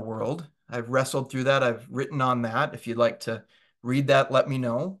suffering in our world? I've wrestled through that. I've written on that. If you'd like to read that, let me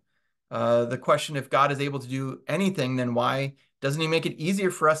know. The question, if God is able to do anything, then why doesn't he make it easier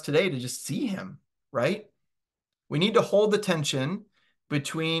for us today to just see him, right? We need to hold the tension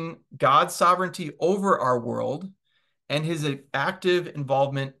between God's sovereignty over our world and his active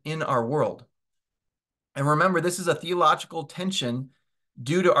involvement in our world. And remember, this is a theological tension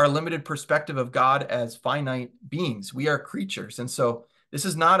due to our limited perspective of God as finite beings. We are creatures. And so this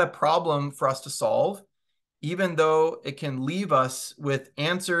is not a problem for us to solve, even though it can leave us with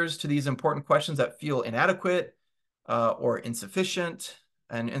answers to these important questions that feel inadequate or insufficient.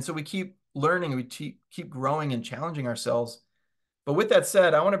 And so we keep learning, we keep growing and challenging ourselves. But with that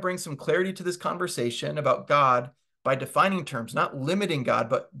said, I want to bring some clarity to this conversation about God by defining terms, not limiting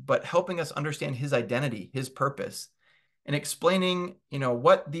God, but helping us understand his identity, his purpose, and explaining,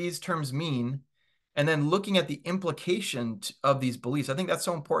 what these terms mean, and then looking at the implication of these beliefs. I think that's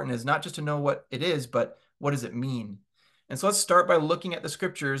so important, is not just to know what it is, but what does it mean? And so let's start by looking at the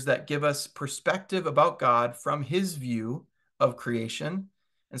scriptures that give us perspective about God from his view of creation.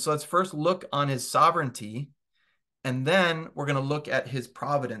 And so let's first look on his sovereignty, and then we're going to look at his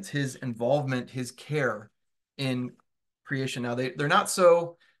providence, his involvement, his care in creation. Now, they're not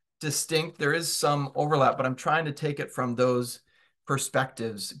so distinct. There is some overlap, but I'm trying to take it from those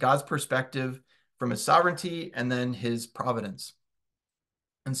perspectives, God's perspective from his sovereignty and then his providence.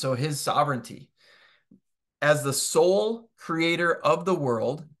 And so his sovereignty, as the sole creator of the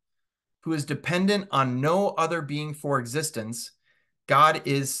world, who is dependent on no other being for existence, God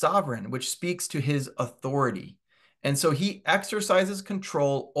is sovereign, which speaks to his authority. And so he exercises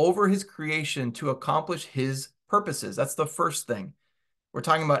control over his creation to accomplish his purposes. That's the first thing. We're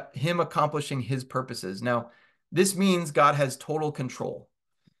talking about him accomplishing his purposes. Now, this means God has total control,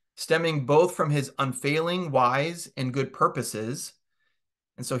 stemming both from his unfailing, wise, and good purposes,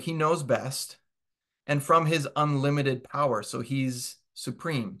 and so he knows best, and from his unlimited power, so he's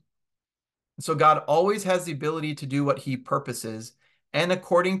supreme. So God always has the ability to do what he purposes, and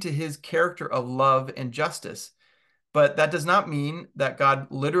according to his character of love and justice. But that does not mean that God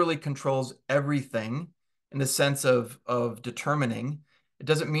literally controls everything in the sense of determining. It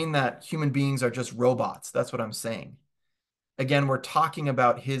doesn't mean that human beings are just robots. That's what I'm saying. Again, we're talking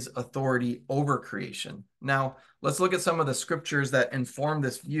about his authority over creation. Now, let's look at some of the scriptures that inform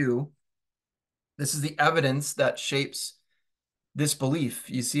this view. This is the evidence that shapes this belief.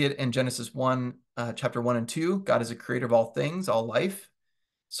 You see it in Genesis 1, chapter 1 and 2. God is a creator of all things, all life.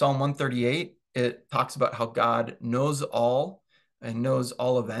 Psalm 138, it talks about how God knows all and knows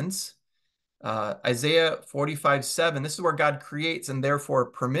all events. Isaiah 45:7, this is where God creates and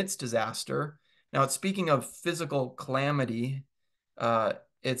therefore permits disaster. Now, it's speaking of physical calamity.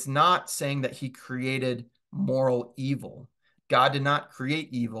 It's not saying that he created moral evil. God did not create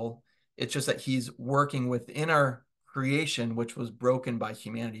evil. It's just that he's working within our creation, which was broken by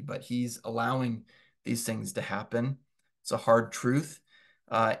humanity, but he's allowing these things to happen. It's a hard truth.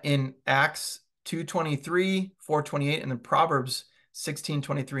 In Acts 2:23, 4:28, and then Proverbs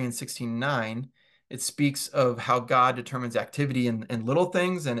 16:23 and 16:9, it speaks of how God determines activity in little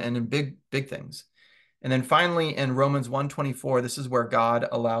things and in big things. And then finally, in Romans 1:24, this is where God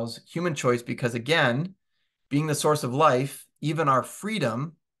allows human choice because, again, being the source of life, even our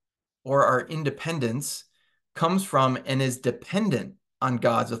freedom or our independence comes from and is dependent on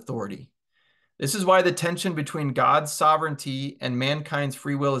God's authority. This is why the tension between God's sovereignty and mankind's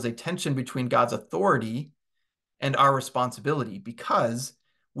free will is a tension between God's authority and our responsibility, because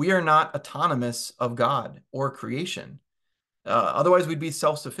we are not autonomous of God or creation. Otherwise, we'd be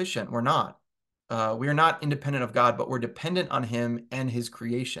self-sufficient. We're not. We are not independent of God, but we're dependent on him and his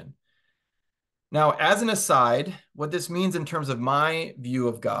creation. Now, as an aside, what this means in terms of my view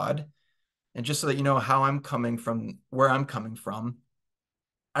of God, and just so that you know how I'm coming from, where I'm coming from,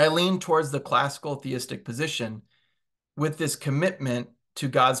 I lean towards the classical theistic position with this commitment to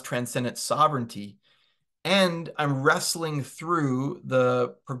God's transcendent sovereignty. And I'm wrestling through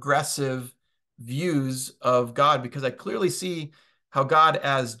the progressive views of God because I clearly see how God,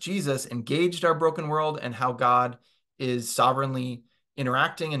 as Jesus, engaged our broken world and how God is sovereignly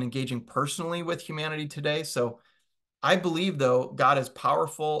interacting and engaging personally with humanity today. So I believe, though, God is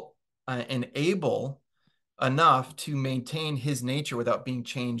powerful and able enough to maintain his nature without being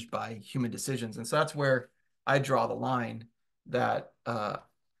changed by human decisions. And so that's where I draw the line, that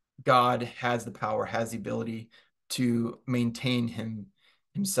God has the power, has the ability to maintain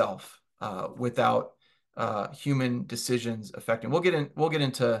himself without human decisions affecting. We'll get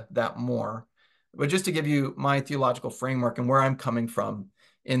into that more, but just to give you my theological framework and where I'm coming from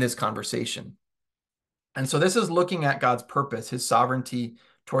in this conversation. And so this is looking at God's purpose, his sovereignty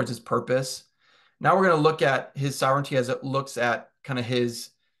towards his purpose. Now we're going to look at his sovereignty as it looks at kind of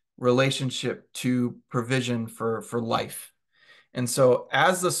his relationship to provision for life. And so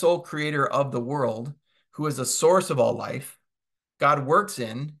as the sole creator of the world, who is the source of all life, God works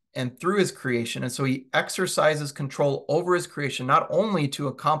in and through his creation. And so he exercises control over his creation, not only to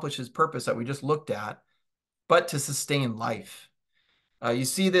accomplish his purpose that we just looked at, but to sustain life. You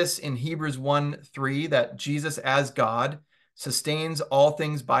see this in Hebrews 1:3, that Jesus as God sustains all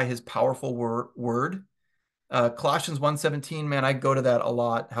things by his powerful word. Colossians 1:17, man, I go to that a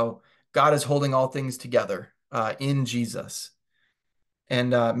lot, how God is holding all things together in Jesus. And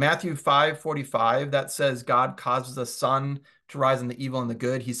Matthew 5:45, that says God causes the sun to rise on the evil and the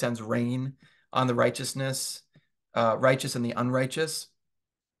good. He sends rain on the righteous and the unrighteous.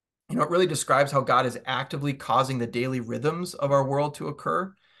 It really describes how God is actively causing the daily rhythms of our world to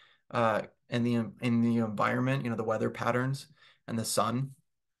occur in the environment, the weather patterns and the sun.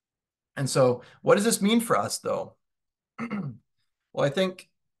 And so what does this mean for us, though? Well, I think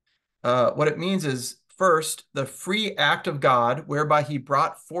what it means is, first, the free act of God, whereby he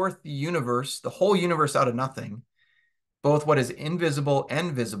brought forth the universe, the whole universe out of nothing, both what is invisible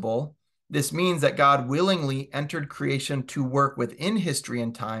and visible. This means that God willingly entered creation to work within history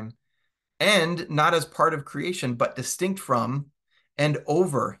and time, and not as part of creation, but distinct from and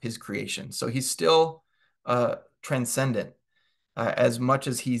over his creation. So he's still transcendent as much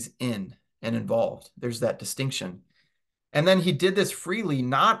as he's in and involved. There's that distinction. And then he did this freely,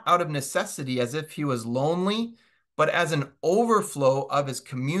 not out of necessity as if he was lonely, but as an overflow of his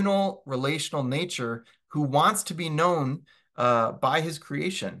communal, relational nature, who wants to be known by his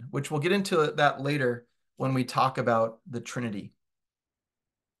creation, which we'll get into that later when we talk about the Trinity.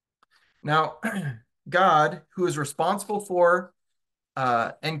 Now, God, who is responsible for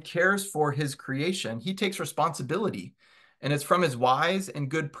and cares for his creation, he takes responsibility. And it's from his wise and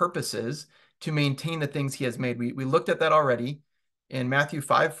good purposes to maintain the things he has made. We looked at that already in Matthew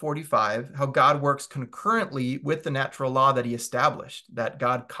 5:45, how God works concurrently with the natural law that he established, that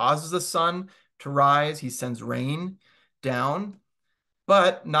God causes the sun to rise, he sends rain down.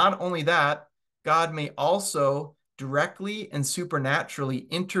 But not only that, God may also directly and supernaturally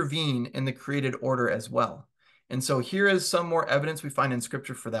intervene in the created order as well. And so here is some more evidence we find in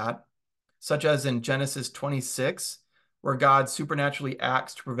Scripture for that, such as in Genesis 26, where God supernaturally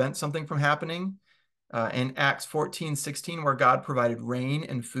acts to prevent something from happening. In Acts 14:16, where God provided rain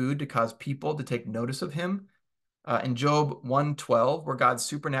and food to cause people to take notice of him. In Job 1:12, where God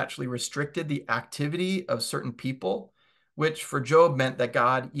supernaturally restricted the activity of certain people, which for Job meant that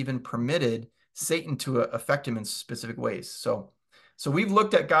God even permitted Satan to affect him in specific ways. So we've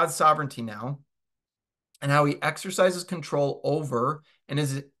looked at God's sovereignty now and how he exercises control over and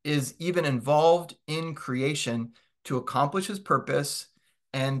is even involved in creation to accomplish his purpose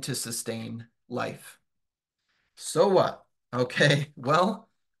and to sustain life. So what? Okay, well,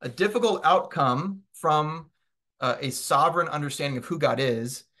 a difficult outcome from a sovereign understanding of who God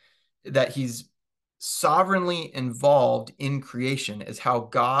is, that he's sovereignly involved in creation, is how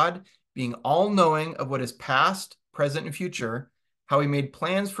God, being all-knowing of what is past, present, and future, how he made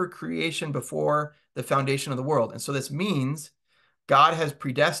plans for creation before the foundation of the world. And so this means God has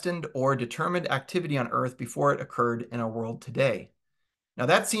predestined or determined activity on earth before it occurred in our world today. Now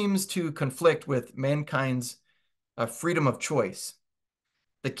that seems to conflict with mankind's freedom of choice.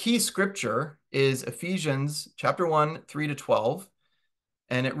 The key scripture is Ephesians chapter 1, 3-12,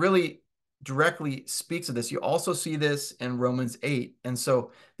 and it really directly speaks of this. You also see this in Romans 8. And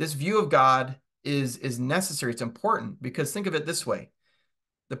so this view of God is necessary. It's important because think of it this way.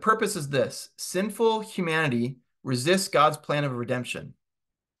 The purpose is this: sinful humanity resists God's plan of redemption,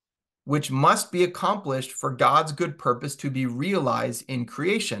 which must be accomplished for God's good purpose to be realized in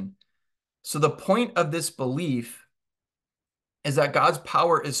creation. So the point of this belief is that God's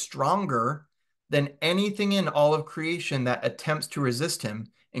power is stronger than anything in all of creation that attempts to resist him,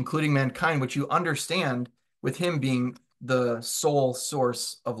 including mankind, which you understand with him being the sole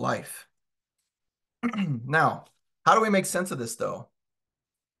source of life. Now, how do we make sense of this, though?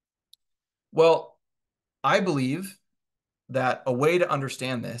 Well, I believe that a way to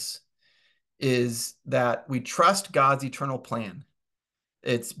understand this is that we trust God's eternal plan.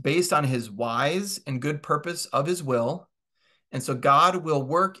 It's based on his wise and good purpose of his will. And so God will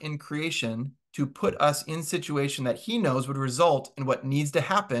work in creation to put us in situation that he knows would result in what needs to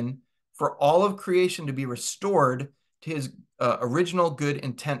happen for all of creation to be restored to his original good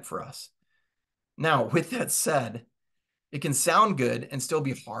intent for us. Now, with that said, it can sound good and still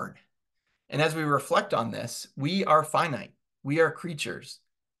be hard. And as we reflect on this, we are finite. We are creatures.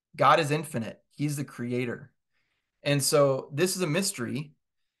 God is infinite. He's the creator. And so this is a mystery.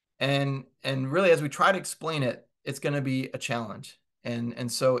 And really, as we try to explain it, it's going to be a challenge.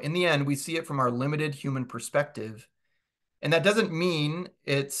 And so in the end, we see it from our limited human perspective. And that doesn't mean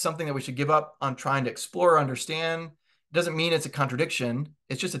it's something that we should give up on trying to explore or understand. It doesn't mean it's a contradiction.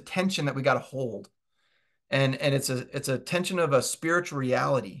 It's just a tension that we got to hold. And it's a tension of a spiritual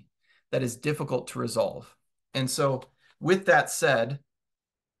reality that is difficult to resolve. And so with that said,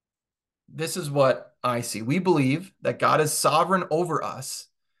 this is what I see. We believe that God is sovereign over us.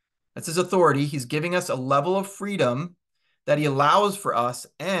 That's his authority. He's giving us a level of freedom that he allows for us.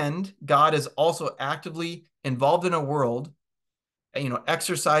 And God is also actively involved in a world,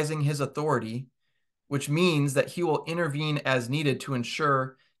 exercising his authority, which means that he will intervene as needed to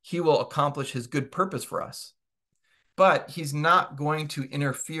ensure he will accomplish his good purpose for us. But he's not going to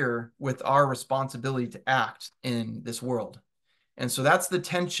interfere with our responsibility to act in this world. And so that's the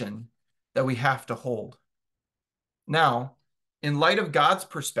tension that we have to hold. Now, in light of God's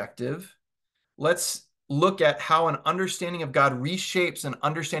perspective, let's look at how an understanding of God reshapes an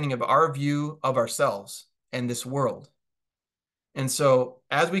understanding of our view of ourselves and this world. And so,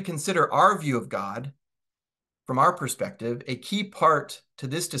 as we consider our view of God from our perspective, a key part to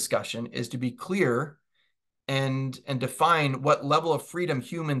this discussion is to be clear and define what level of freedom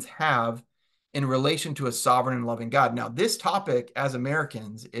humans have in relation to a sovereign and loving God. Now, this topic as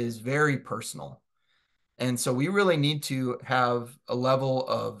Americans is very personal. And so we really need to have a level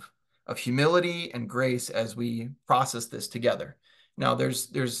of humility and grace as we process this together. Now,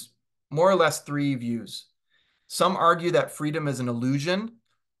 there's more or less three views. Some argue that freedom is an illusion.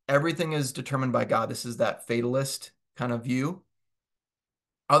 Everything is determined by God. This is that fatalist kind of view.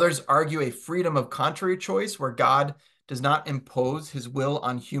 Others argue a freedom of contrary choice where God does not impose his will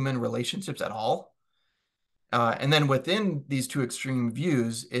on human relationships at all. And then within these two extreme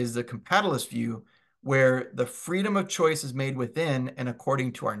views is the compatibilist view, where the freedom of choice is made within and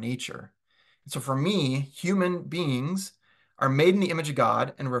according to our nature. So for me, human beings are made in the image of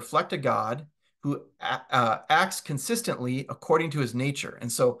God and reflect a God who acts consistently according to his nature.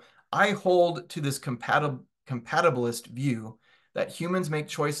 And so I hold to this compatibilist view that humans make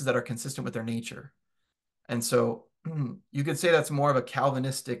choices that are consistent with their nature. And so you could say that's more of a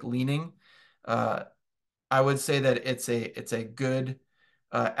Calvinistic leaning. I would say that it's a good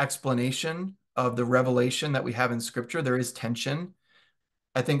explanation of the revelation that we have in Scripture. There is tension.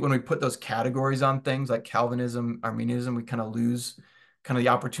 I think when we put those categories on things like Calvinism, Arminianism, we kind of lose kind of the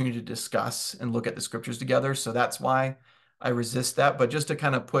opportunity to discuss and look at the Scriptures together. So that's why I resist that. But just to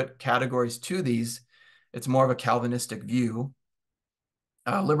kind of put categories to these, it's more of a Calvinistic view.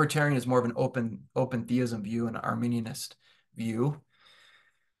 Libertarian is more of an open theism view, an Arminianist view.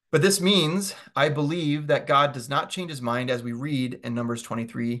 But this means I believe that God does not change his mind, as we read in Numbers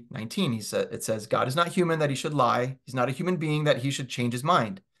 23:19. It says, God is not human that he should lie. He's not a human being that he should change his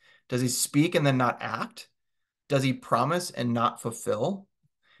mind. Does he speak and then not act? Does he promise and not fulfill?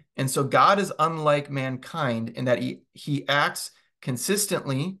 And so God is unlike mankind in that he acts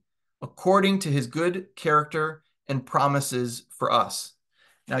consistently according to his good character and promises for us.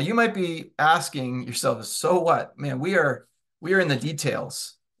 Now you might be asking yourself, so what? Man, we are in the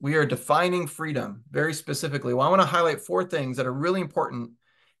details. We are defining freedom very specifically. Well, I want to highlight four things that are really important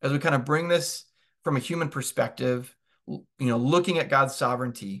as we kind of bring this from a human perspective, looking at God's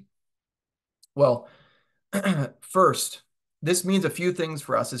sovereignty. Well, first, this means a few things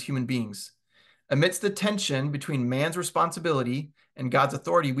for us as human beings. Amidst the tension between man's responsibility and God's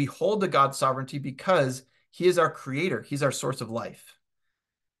authority, we hold to God's sovereignty because he is our creator. He's our source of life.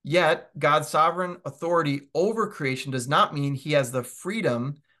 Yet, God's sovereign authority over creation does not mean he has the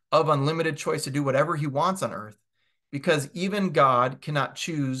freedom of unlimited choice to do whatever he wants on earth, because even God cannot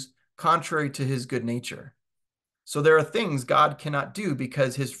choose contrary to his good nature. So there are things God cannot do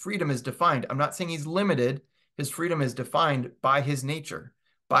because his freedom is defined. I'm not saying he's limited. His freedom is defined by his nature,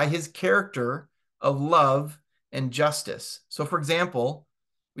 by his character of love and justice. So for example,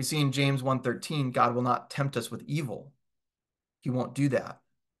 we see in James 1:13, God will not tempt us with evil. He won't do that.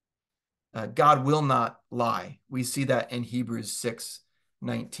 God will not lie. We see that in Hebrews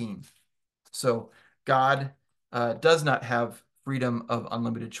 6:19. So God does not have freedom of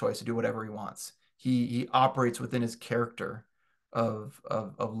unlimited choice to do whatever he wants. He operates within his character of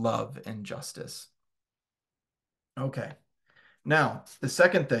love and justice. Okay. Now, the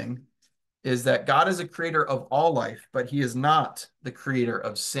second thing is that God is a creator of all life, but he is not the creator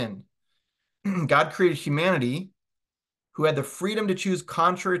of sin. God created humanity who had the freedom to choose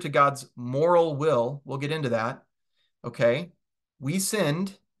contrary to God's moral will. We'll get into that. Okay. We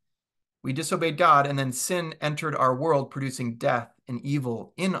sinned, we disobeyed God, and then sin entered our world, producing death and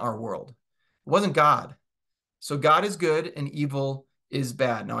evil in our world. It wasn't God. So God is good and evil is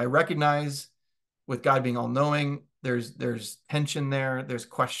bad. Now I recognize with God being all-knowing, there's tension there, there's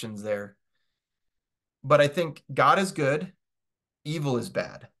questions there. But I think God is good, evil is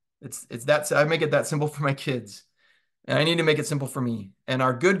bad. It's that I make it that simple for my kids. And I need to make it simple for me. And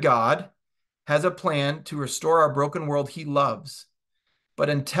our good God has a plan to restore our broken world he loves. But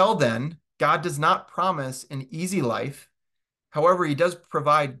until then, God does not promise an easy life. However, he does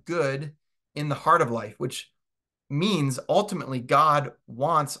provide good in the heart of life, which means ultimately God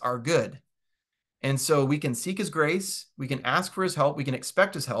wants our good. And so we can seek his grace, we can ask for his help, we can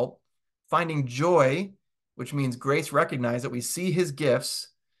expect his help, finding joy, which means grace recognize that we see his gifts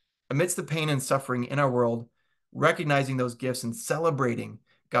amidst the pain and suffering in our world, recognizing those gifts and celebrating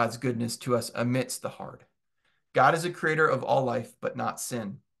God's goodness to us amidst the hard. God is a creator of all life, but not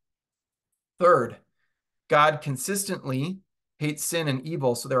sin. Third, God consistently hates sin and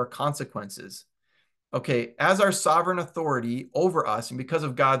evil, so there are consequences. Okay, as our sovereign authority over us, and because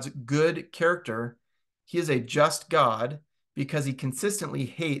of God's good character, he is a just God because he consistently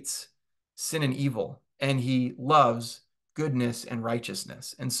hates sin and evil, and he loves goodness and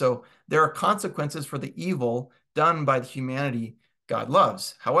righteousness. And so there are consequences for the evil done by the humanity God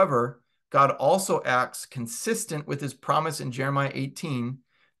loves. However, God also acts consistent with his promise in Jeremiah 18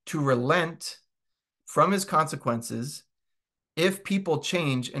 to relent from his consequences if people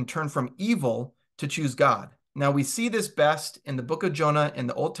change and turn from evil to choose God. Now we see this best in the book of Jonah in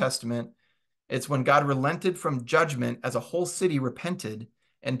the Old Testament. It's when God relented from judgment as a whole city repented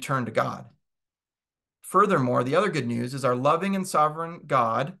and turned to God. Furthermore, the other good news is our loving and sovereign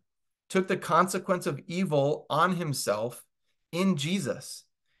God took the consequence of evil on himself in Jesus.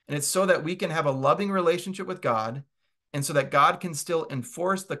 And it's so that we can have a loving relationship with God, and so that God can still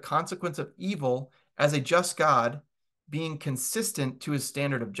enforce the consequence of evil as a just God, being consistent to his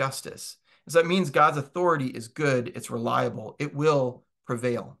standard of justice. So that means God's authority is good, it's reliable, it will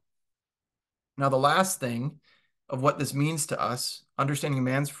prevail. Now, the last thing of what this means to us, understanding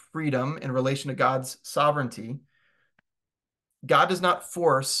man's freedom in relation to God's sovereignty, God does not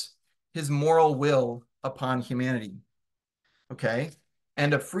force his moral will upon humanity. Okay?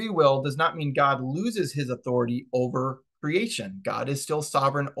 And a free will does not mean God loses his authority over creation. God is still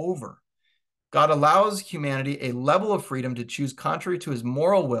sovereign over. God allows humanity a level of freedom to choose contrary to his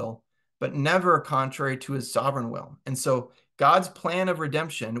moral will, but never contrary to his sovereign will. And so God's plan of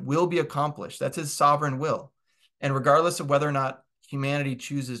redemption will be accomplished. That's his sovereign will. And regardless of whether or not humanity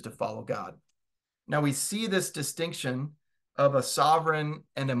chooses to follow God. Now we see this distinction of a sovereign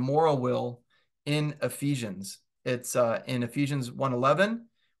and a moral will in Ephesians. It's in Ephesians 1:11,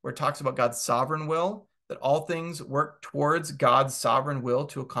 where it talks about God's sovereign will, that all things work towards God's sovereign will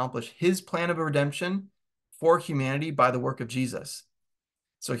to accomplish his plan of redemption for humanity by the work of Jesus.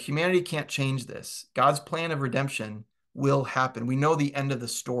 So humanity can't change this. God's plan of redemption will happen. We know the end of the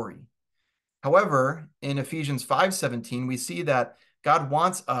story. However, in Ephesians 5:17, we see that God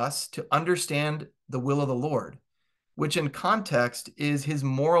wants us to understand the will of the Lord, which in context is his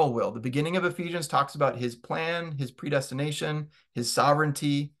moral will. The beginning of Ephesians talks about his plan, his predestination, his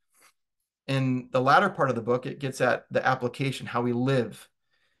sovereignty. In the latter part of the book, it gets at the application, how we live.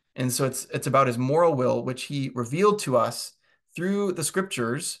 And so it's about his moral will, which he revealed to us through the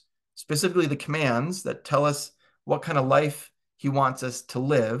scriptures, specifically the commands that tell us what kind of life he wants us to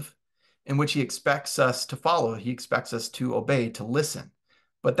live, in which he expects us to follow. He expects us to obey, to listen.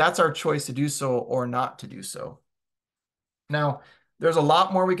 But that's our choice to do so or not to do so. Now, there's a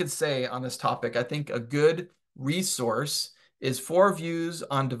lot more we could say on this topic. I think a good resource is 4 Views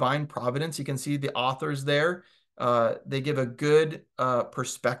on Divine Providence. You can see the authors there. They give a good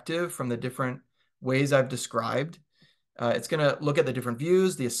perspective from the different ways I've described. It's going to look at the different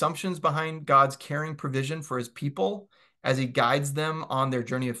views, the assumptions behind God's caring provision for his people as he guides them on their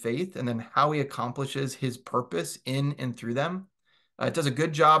journey of faith, and then how he accomplishes his purpose in and through them. It does a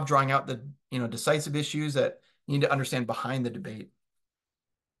good job drawing out the decisive issues that you need to understand behind the debate.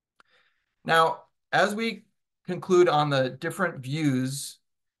 Now, as we conclude on the different views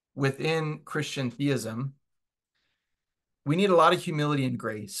within Christian theism, we need a lot of humility and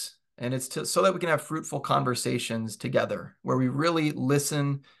grace. And it's so that we can have fruitful conversations together where we really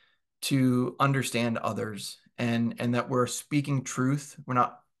listen to understand others, and that we're speaking truth. We're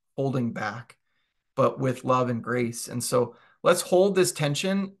not holding back, but with love and grace. And so let's hold this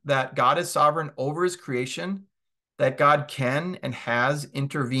tension that God is sovereign over his creation, that God can and has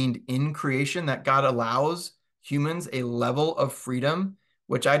intervened in creation, that God allows humans a level of freedom,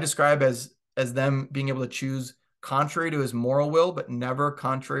 which I describe as them being able to choose contrary to his moral will, but never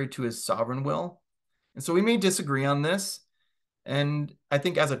contrary to his sovereign will. And so we may disagree on this. And I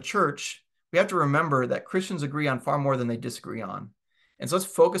think as a church, we have to remember that Christians agree on far more than they disagree on. And so let's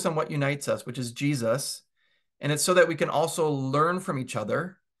focus on what unites us, which is Jesus. And it's so that we can also learn from each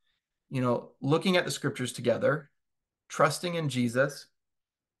other, looking at the scriptures together, trusting in Jesus,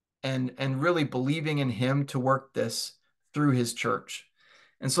 and really believing in him to work this through his church.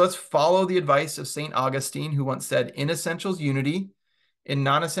 And so let's follow the advice of St. Augustine, who once said, in essentials, unity, in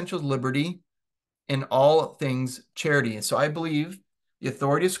non-essentials, liberty, in all things, charity. And so I believe the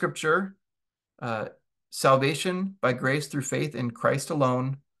authority of Scripture, salvation by grace through faith in Christ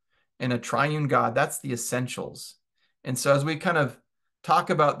alone, and a triune God, that's the essentials. And so as we kind of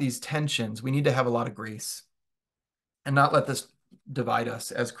talk about these tensions, we need to have a lot of grace and not let this divide us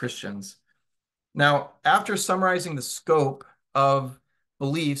as Christians. Now, after summarizing the scope of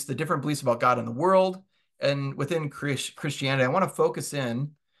beliefs, the different beliefs about God and the world, and within Christianity, I want to focus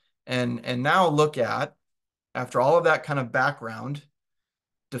in and now look at, after all of that kind of background,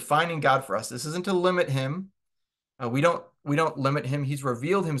 defining God for us. This isn't to limit him. We don't limit him. He's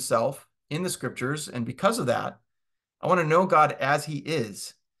revealed himself in the scriptures, and because of that, I want to know God as he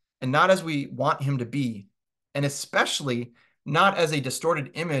is, and not as we want him to be, and especially not as a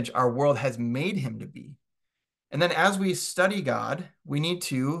distorted image our world has made him to be. And then as we study God, we need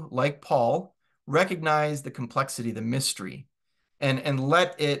to, like Paul, recognize the complexity, the mystery, and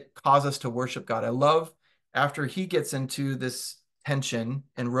let it cause us to worship God. I love after he gets into this tension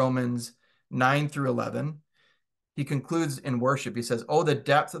in Romans 9 through 11, he concludes in worship. He says, oh, the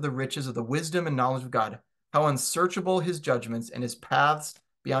depth of the riches of the wisdom and knowledge of God, how unsearchable his judgments and his paths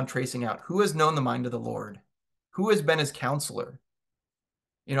beyond tracing out. Who has known the mind of the Lord? Who has been his counselor?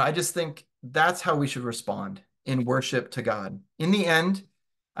 I just think that's how we should respond in worship to God. In the end,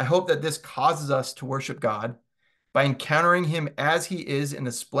 I hope that this causes us to worship God by encountering him as he is in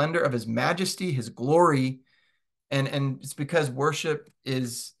the splendor of his majesty, his glory, and it's because worship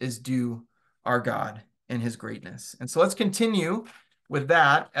is due our God and his greatness. And so let's continue with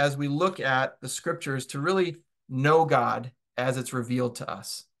that as we look at the scriptures to really know God as it's revealed to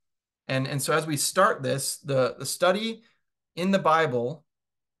us. And so as we start this, the study in the Bible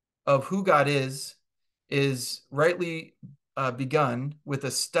of who God is rightly begun with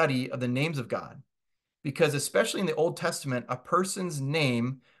a study of the names of God. Because especially in the Old Testament, a person's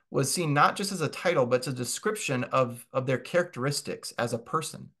name was seen not just as a title, but as a description of their characteristics as a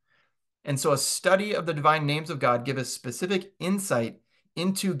person. And so a study of the divine names of God gives us specific insight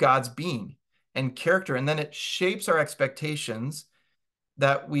into God's being and character, and then it shapes our expectations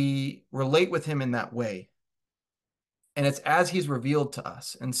that we relate with him in that way. And it's as he's revealed to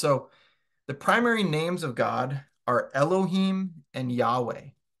us. And so the primary names of God are Elohim and Yahweh.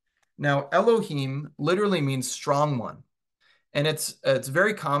 Now, Elohim literally means strong one, and it's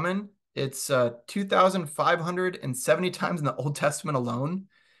very common. It's 2,570 times in the Old Testament alone,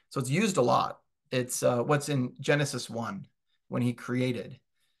 so it's used a lot. It's what's in Genesis 1 when he created.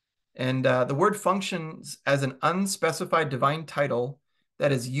 And the word functions as an unspecified divine title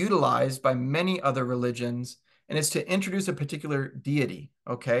that is utilized by many other religions, and it's to introduce a particular deity,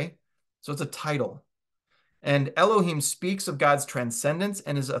 okay? So it's a title. And Elohim speaks of God's transcendence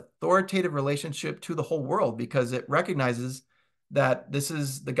and his authoritative relationship to the whole world because it recognizes that this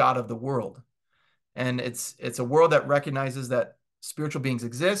is the God of the world. And it's a world that recognizes that spiritual beings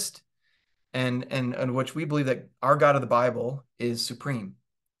exist and which we believe that our God of the Bible is supreme.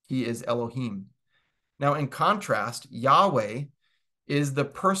 He is Elohim. Now, in contrast, Yahweh is the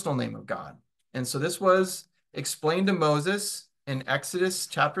personal name of God. And so this was explained to Moses in Exodus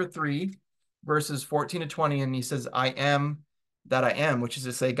chapter 3, verses 14 to 20, and he says, I am that I am, which is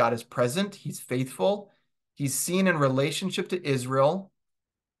to say God is present, he's faithful, he's seen in relationship to Israel,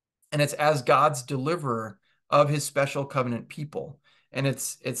 and it's as God's deliverer of his special covenant people. And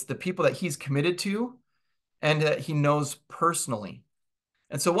it's the people that he's committed to and that he knows personally.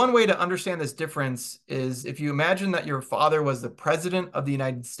 And so one way to understand this difference is if you imagine that your father was the president of the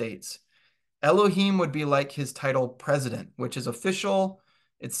United States, Elohim would be like his title president, which is official.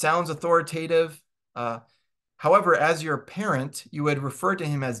 It sounds authoritative. However, as your parent, you would refer to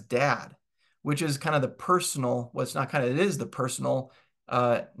him as dad, which is kind of the personal, well, it's not kind of, it is the personal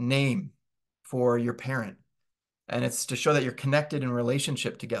name for your parent. And it's to show that you're connected in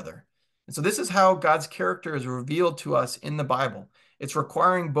relationship together. And so this is how God's character is revealed to us in the Bible. It's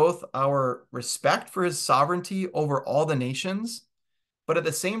requiring both our respect for his sovereignty over all the nations, but at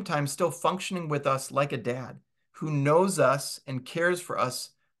the same time, still functioning with us like a dad who knows us and cares for us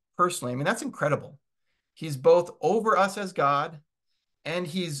personally. I mean, that's incredible. He's both over us as God, and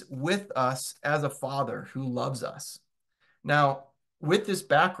he's with us as a father who loves us. Now, with this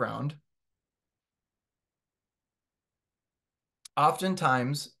background,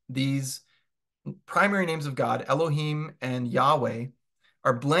 oftentimes these primary names of God, Elohim and Yahweh,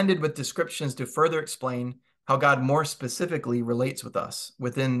 are blended with descriptions to further explain how God more specifically relates with us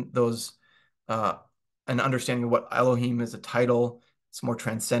within those, an understanding of what Elohim is a title. It's more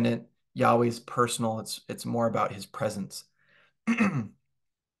transcendent. Yahweh is personal. It's more about his presence. And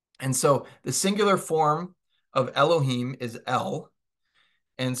so the singular form of Elohim is El.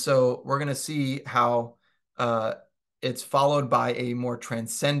 And so we're going to see how it's followed by a more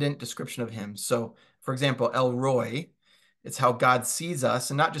transcendent description of him. So, for example, El Roy, it's how God sees us,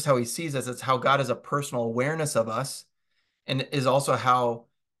 and not just how he sees us, it's how God has a personal awareness of us, and is also how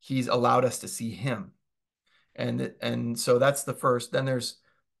he's allowed us to see him. And so that's the first. Then there's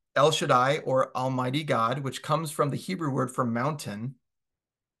El Shaddai, or Almighty God, which comes from the Hebrew word for mountain.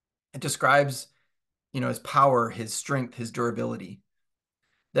 It describes, his power, his strength, his durability.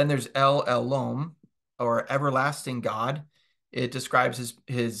 Then there's El Elom, or everlasting God. It describes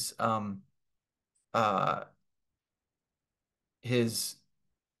his let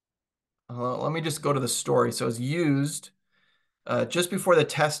me just go to the story. So it's used just before the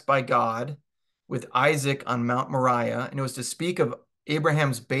test by God with Isaac on Mount Moriah, and it was to speak of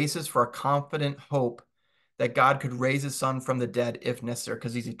Abraham's basis for a confident hope that God could raise his son from the dead if necessary,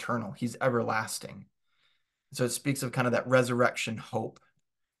 because he's eternal, he's everlasting. So it speaks of kind of that resurrection hope.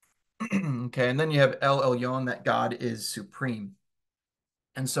 Okay, and then you have El Elyon, that God is supreme.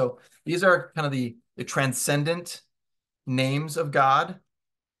 And so these are kind of the transcendent names of God.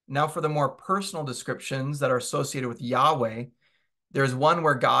 Now for the more personal descriptions that are associated with Yahweh, there's one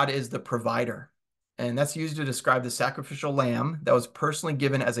where God is the provider. And that's used to describe the sacrificial lamb that was personally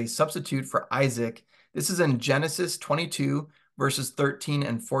given as a substitute for Isaac. This is in Genesis 22, verses 13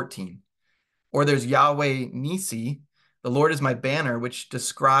 and 14. Or there's Yahweh Nisi, the Lord is my banner, which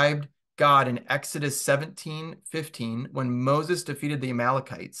described God in Exodus 17:15 when Moses defeated the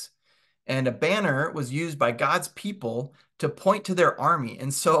Amalekites. And a banner was used by God's people to point to their army.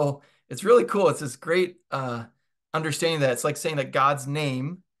 And so it's really cool. It's this great understanding that it's like saying that God's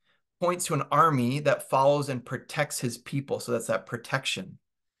name points to an army that follows and protects his people. So that's that protection.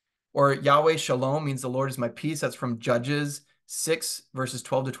 Or Yahweh Shalom means the Lord is my peace. That's from Judges 6, verses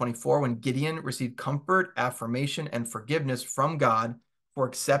 12 to 24, when Gideon received comfort, affirmation, and forgiveness from God for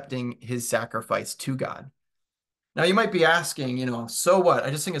accepting his sacrifice to God. Now, you might be asking, so what? I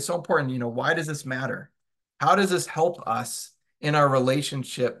just think it's so important, why does this matter? How does this help us in our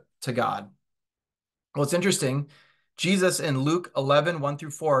relationship to God? Well, it's interesting. Jesus in Luke 11, 1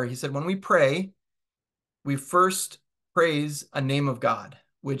 through 4, he said, when we pray, we first praise a name of God,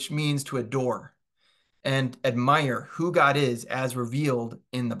 which means to adore and admire who God is as revealed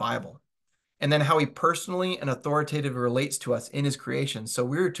in the Bible, and then how he personally and authoritatively relates to us in his creation. So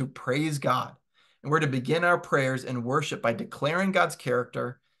we're to praise God, and we're to begin our prayers and worship by declaring God's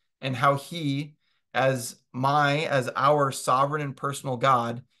character and how he, as our sovereign and personal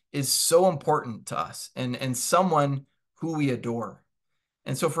God, is so important to us and someone who we adore.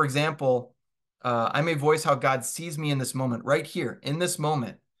 And so, for example, I may voice how God sees me in this moment, right here, in this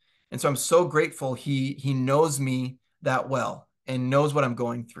moment. And so I'm so grateful he knows me that well and knows what I'm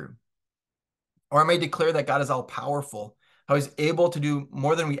going through. Or I may declare that God is all powerful, how he's able to do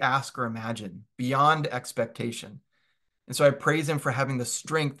more than we ask or imagine, beyond expectation. And so I praise him for having the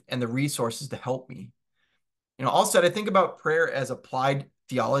strength and the resources to help me. All said, I think about prayer as applied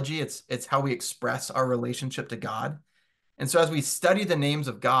theology. It's how we express our relationship to God. And so as we study the names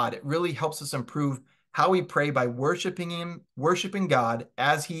of God, it really helps us improve how we pray by worshiping God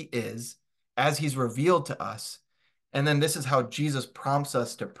as he is, as he's revealed to us. And then this is how Jesus prompts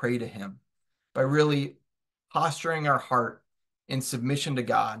us to pray to him, by really posturing our heart in submission to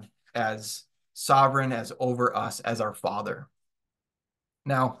God as sovereign, as over us, as our Father.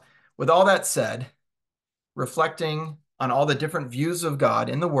 Now, with all that said, reflecting on all the different views of God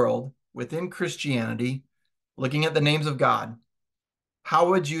in the world within Christianity, looking at the names of God, how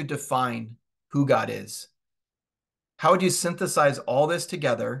would you define who God is? How would you synthesize all this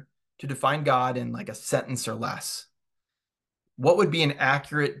together to define God in like a sentence or less? What would be an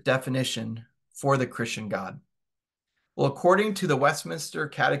accurate definition for the Christian God? Well, according to the Westminster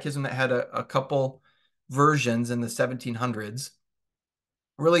Catechism that had a couple versions in the 1700s,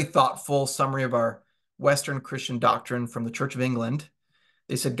 really thoughtful summary of our Western Christian doctrine from the Church of England,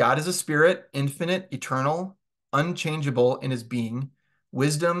 they said God is a spirit, infinite, eternal, unchangeable in his being,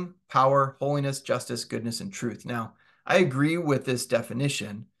 wisdom, power, holiness, justice, goodness, and truth. Now, I agree with this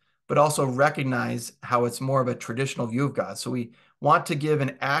definition, but also recognize how it's more of a traditional view of God. So we want to give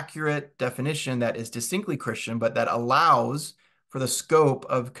an accurate definition that is distinctly Christian, but that allows for the scope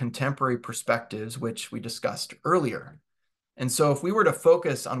of contemporary perspectives, which we discussed earlier. And so if we were to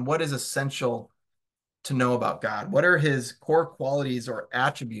focus on what is essential to know about God, what are his core qualities or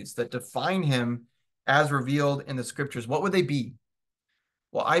attributes that define him as revealed in the scriptures, what would they be?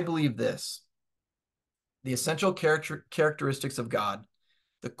 Well, I believe this. The essential characteristics of God,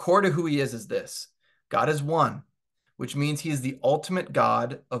 the core to who he is this. God is one, which means he is the ultimate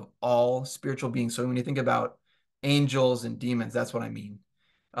God of all spiritual beings. So when you think about angels and demons, that's what I mean.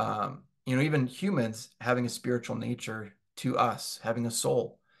 Even humans having a spiritual nature to us, having a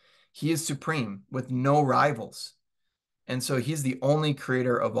soul. He is supreme with no rivals. And so he's the only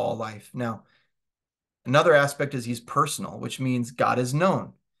creator of all life. Now, another aspect is he's personal, which means God is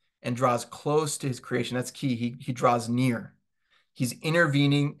known and draws close to his creation. That's key. He draws near. He's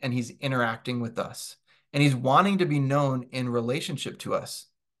intervening and he's interacting with us. And he's wanting to be known in relationship to us.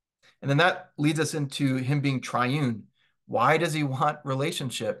 And then that leads us into him being triune. Why does he want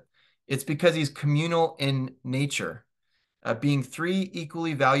relationship? It's because he's communal in nature, being three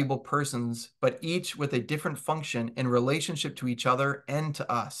equally valuable persons, but each with a different function in relationship to each other and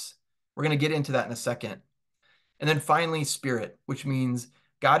to us. We're going to get into that in a second. And then finally, spirit, which means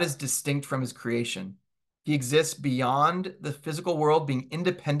God is distinct from his creation. He exists beyond the physical world, being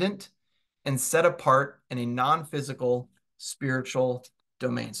independent and set apart in a non-physical spiritual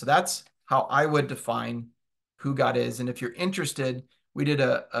domain. So that's how I would define who God is. And if you're interested, we did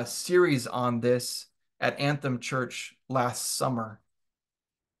a series on this at Anthem Church last summer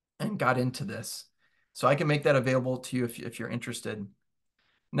and got into this. So I can make that available to you if you're interested.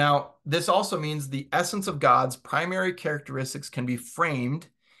 Now, this also means the essence of God's primary characteristics can be framed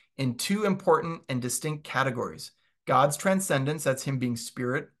in two important and distinct categories. God's transcendence, that's him being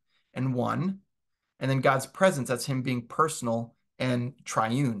spirit and one, and then God's presence, that's him being personal and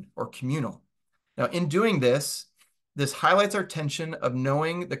triune or communal. Now, in doing this, this highlights our tension of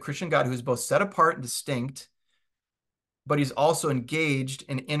knowing the Christian God who is both set apart and distinct, but he's also engaged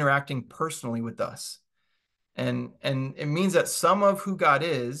in interacting personally with us. And it means that some of who God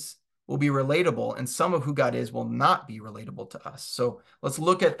is will be relatable and some of who God is will not be relatable to us. So let's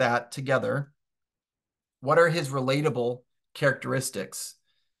look at that together. What are his relatable characteristics?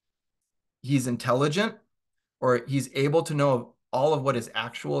 He's intelligent, or he's able to know all of what is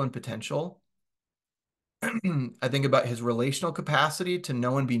actual and potential. I think about his relational capacity to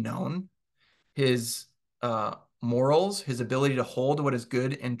know and be known, his morals, his ability to hold what is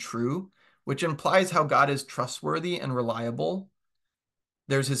good and true, which implies how God is trustworthy and reliable.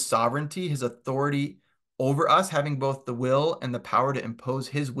 There's his sovereignty, his authority over us, having both the will and the power to impose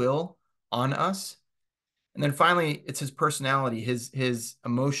his will on us. And then finally, it's his personality, his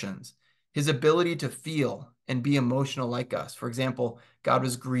emotions, his ability to feel and be emotional like us. For example, God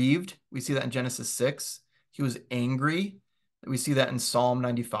was grieved. We see that in Genesis 6. He was angry. We see that in Psalm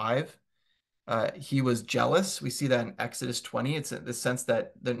 95. He was jealous. We see that in Exodus 20. It's the sense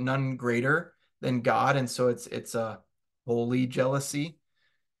that there's none greater than God, and so it's a holy jealousy.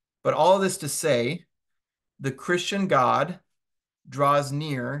 But all of this to say, the Christian God draws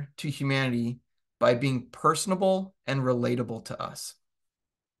near to humanity by being personable and relatable to us.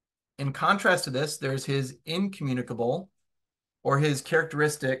 In contrast to this, there's his incommunicable, or his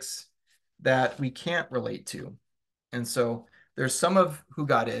characteristics that we can't relate to. And so there's some of who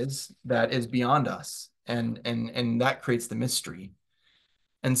God is that is beyond us, and that creates the mystery.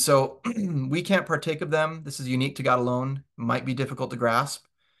 And so we can't partake of them. This is unique to God alone, might be difficult to grasp.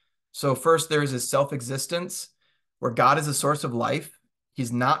 So first, there's his self-existence, where God is a source of life.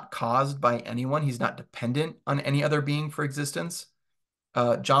 He's not caused by anyone. He's not dependent on any other being for existence.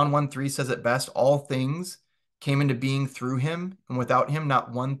 John 1:3 says it best, all things came into being through him, and without him,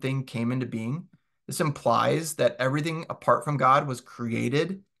 not one thing came into being. This implies that everything apart from God was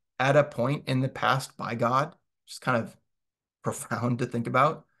created at a point in the past by God, which is kind of profound to think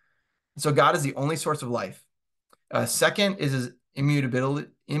about. So God is the only source of life. Second is his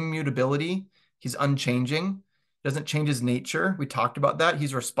immutability. He's unchanging. Doesn't change his nature. We talked about that.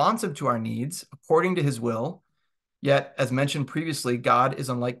 He's responsive to our needs according to his will. Yet, as mentioned previously, God is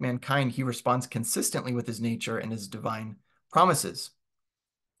unlike mankind. He responds consistently with his nature and his divine promises.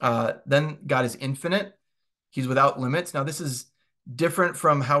 Then God is infinite. He's without limits. Now, this is different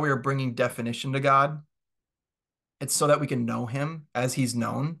from how we are bringing definition to God. It's so that we can know him as he's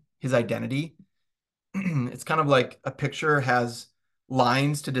known, his identity. It's kind of like a picture has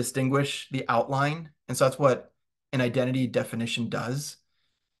lines to distinguish the outline. And so that's what an identity definition does,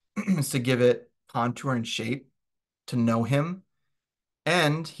 is to give it contour and shape, to know him.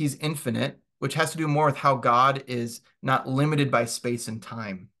 and he's infinite, which has to do more with how God is not limited by space and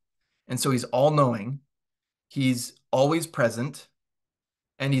time. And so he's all-knowing, he's always present,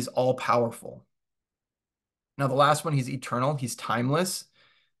 and he's all-powerful. Now, the last one, he's eternal, he's timeless.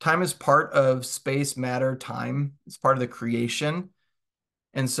 Time is part of space, matter, time. It's part of the creation.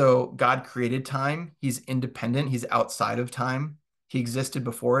 And so God created time. He's independent. He's outside of time. He existed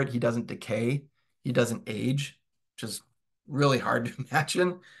before it. He doesn't decay. He doesn't age, which is really hard to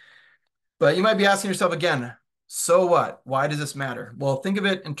imagine. But you might be asking yourself again, so what? Why does this matter? Well, think of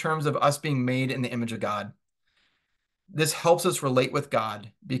it in terms of us being made in the image of God. This helps us relate with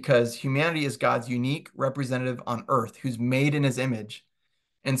God because humanity is God's unique representative on earth who's made in his image.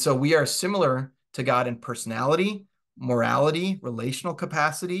 And so we are similar to God in personality, morality, relational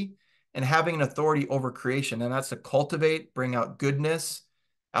capacity, and having an authority over creation. And that's to cultivate, bring out goodness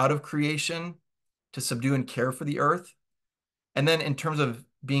out of creation, to subdue and care for the earth. And then in terms of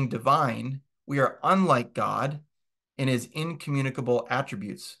being divine, we are unlike God in his incommunicable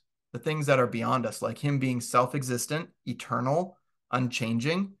attributes, the things that are beyond us, like him being self-existent, eternal,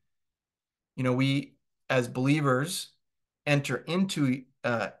 unchanging. You know, we as believers enter into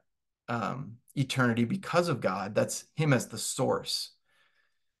eternity because of God. That's him as the source.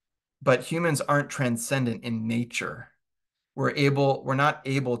 But humans aren't transcendent in nature. We're not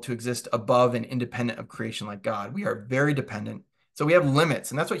able to exist above and independent of creation like God. We are very dependent. So we have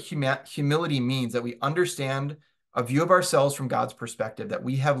limits. And that's what humility means, that we understand a view of ourselves from God's perspective, that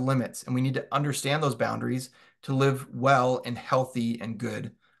we have limits and we need to understand those boundaries to live well and healthy and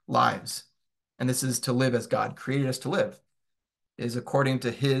good lives. And this is to live as God created us to live, is according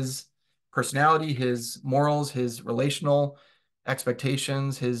to his personality, his morals, his relational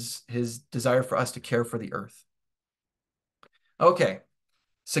expectations, his desire for us to care for the earth. Okay,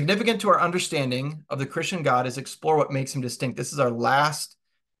 significant to our understanding of the Christian God is explore what makes him distinct. This is our last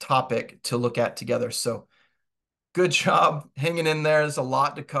topic to look at together. So good job hanging in there. There's a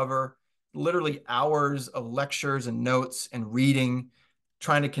lot to cover, literally hours of lectures and notes and reading,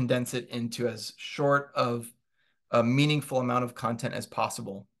 trying to condense it into as short of a meaningful amount of content as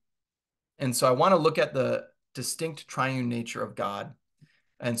possible. And so I want to look at the distinct triune nature of God.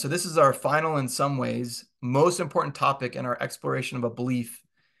 And so this is our final, in some ways, most important topic in our exploration of a belief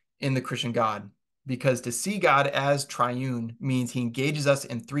in the Christian God, because to see God as triune means he engages us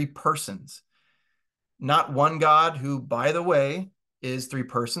in three persons, not one God who, by the way, is three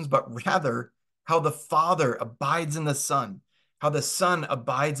persons, but rather how the Father abides in the Son, how the Son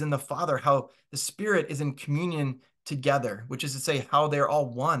abides in the Father, how the Spirit is in communion together, which is to say how they're all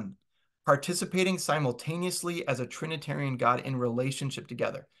one, participating simultaneously as a Trinitarian God in relationship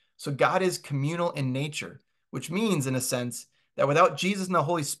together. So God is communal in nature, which means, in a sense, that without Jesus and the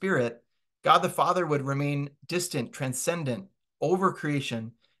Holy Spirit, God the Father would remain distant, transcendent, over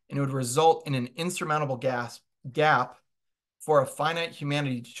creation, and it would result in an insurmountable gap for a finite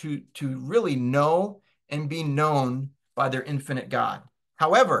humanity to really know and be known by their infinite God.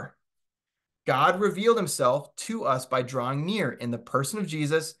 However, God revealed himself to us by drawing near in the person of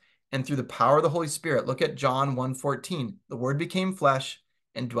Jesus and through the power of the Holy Spirit. Look at John 1:14. The Word became flesh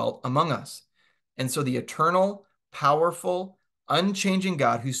and dwelt among us. And so the eternal, powerful, unchanging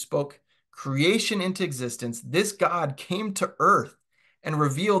God who spoke creation into existence, this God came to earth and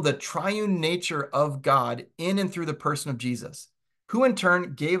revealed the triune nature of God in and through the person of Jesus, who in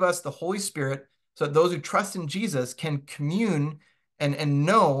turn gave us the Holy Spirit so that those who trust in Jesus can commune and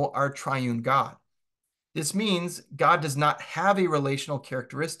know our triune God. This means God does not have a relational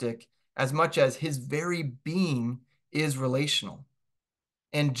characteristic as much as his very being is relational.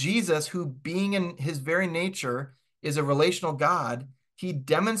 And Jesus, who being in his very nature is a relational God, he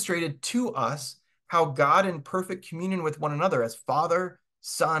demonstrated to us how God in perfect communion with one another as Father,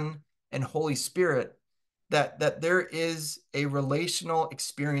 Son, and Holy Spirit, that there is a relational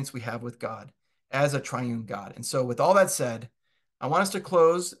experience we have with God as a triune God. And so with all that said, I want us to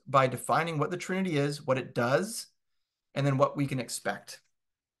close by defining what the Trinity is, what it does, and then what we can expect.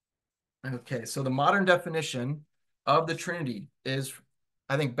 Okay, so the modern definition of the Trinity is,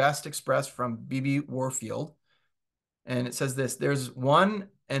 I think, best expressed from B.B. Warfield. And it says this: there's one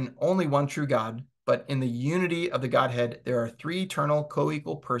and only one true God, but in the unity of the Godhead, there are three eternal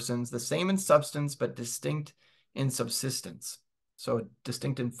co-equal persons, the same in substance, but distinct in subsistence. So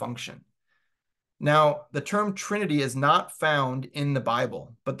distinct in function. Now, the term Trinity is not found in the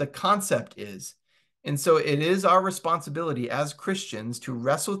Bible, but the concept is. And so it is our responsibility as Christians to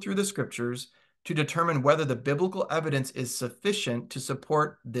wrestle through the scriptures to determine whether the biblical evidence is sufficient to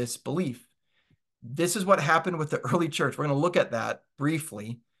support this belief. This is what happened with the early church. We're going to look at that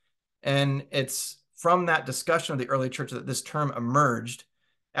briefly. And it's from that discussion of the early church that this term emerged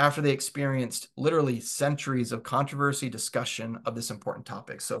after they experienced literally centuries of controversy, discussion of this important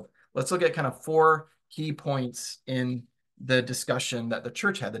topic. So let's look at kind of 4 key points in the discussion that the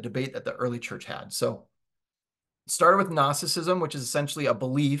church had, the debate that the early church had. So it started with Gnosticism, which is essentially a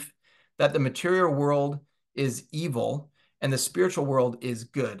belief that the material world is evil and the spiritual world is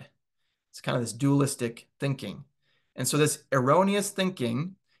good. It's kind of this dualistic thinking. And so this erroneous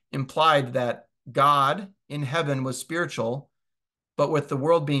thinking implied that God in heaven was spiritual, but with the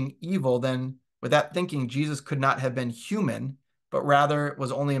world being evil, then with that thinking, Jesus could not have been human, but rather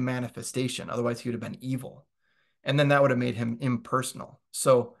was only a manifestation. Otherwise, he would have been evil. And then that would have made him impersonal.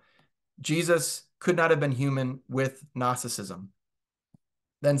 So Jesus could not have been human with Gnosticism.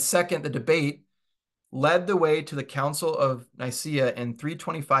 Then second, the debate led the way to the Council of Nicaea in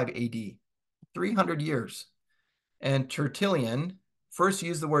 325 AD, 300 years. And Tertullian first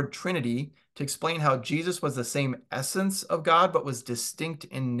used the word Trinity to explain how Jesus was the same essence of God, but was distinct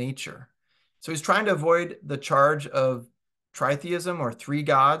in nature. So he's trying to avoid the charge of tritheism or 3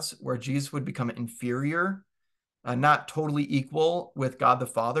 gods, where Jesus would become inferior, not totally equal with God the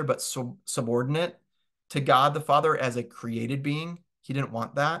Father, but subordinate to God the Father as a created being. He didn't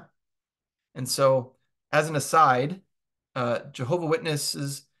want that. And so, as an aside, Jehovah's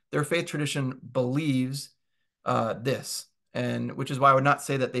Witnesses, their faith tradition believes this, and which is why I would not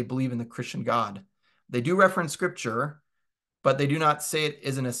say that they believe in the Christian God. They do reference scripture, but they do not say it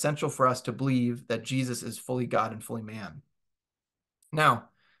is an essential for us to believe that Jesus is fully God and fully man. Now,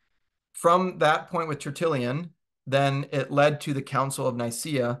 from that point with Tertullian, then it led to the Council of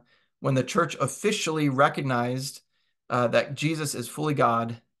Nicaea, when the church officially recognized that Jesus is fully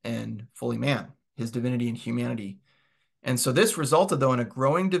God and fully man, his divinity and humanity. And so this resulted, though, in a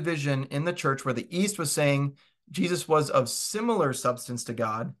growing division in the church, where the East was saying Jesus was of similar substance to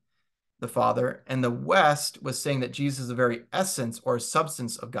God the Father, and the West was saying that Jesus is the very essence or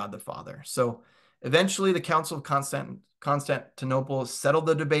substance of God the Father. So eventually the Council of Constantinople settled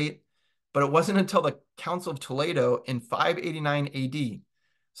the debate, but it wasn't until the Council of Toledo in 589 AD,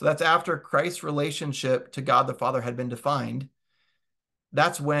 so that's after Christ's relationship to God the Father had been defined.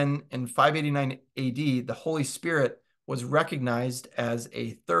 That's when, in 589 AD, the Holy Spirit was recognized as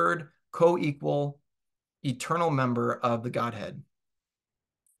a third co-equal eternal member of the Godhead.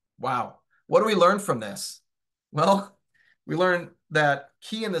 Wow. What do we learn from this? Well, we learn that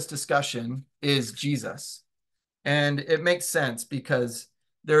key in this discussion is Jesus. And it makes sense because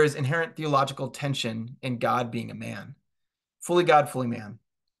there is inherent theological tension in God being a man. Fully God, fully man.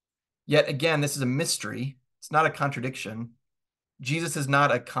 Yet again, this is a mystery. It's not a contradiction. Jesus is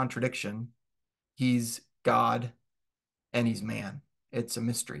not a contradiction. He's God and he's man. It's a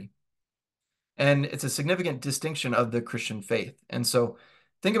mystery. And it's a significant distinction of the Christian faith. And so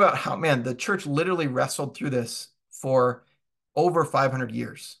think about how, man, the church literally wrestled through this for over 500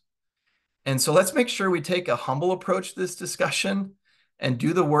 years. And so let's make sure we take a humble approach to this discussion and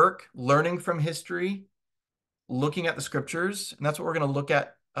do the work, learning from history, looking at the scriptures. And that's what we're going to look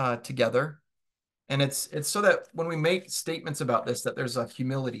at together. And it's so that when we make statements about this, that there's a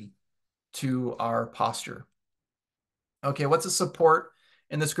humility to our posture. Okay, what's the support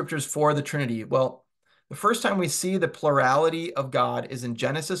in the scriptures for the Trinity? Well, the first time we see the plurality of God is in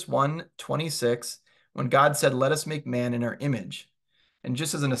Genesis 1:26, when God said, "Let us make man in our image." And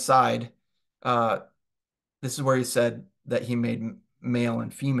just as an aside, this is where he said that he made male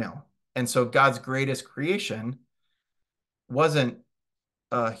and female. And so God's greatest creation wasn't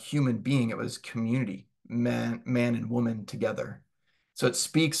a human being, it was community, man and woman together. So it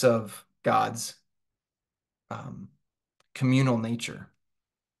speaks of God's communal nature.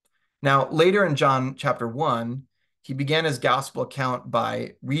 Now, later in John chapter 1, he began his gospel account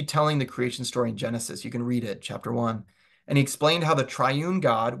by retelling the creation story in Genesis. You can read it, chapter 1. And he explained how the triune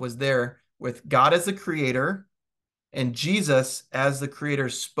God was there with God as the creator and Jesus as the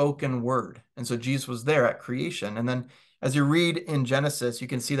creator's spoken word. And so Jesus was there at creation. And then as you read in Genesis, you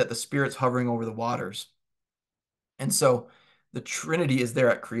can see that the Spirit's hovering over the waters. And so the Trinity is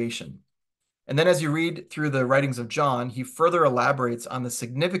there at creation. And then as you read through the writings of John, he further elaborates on the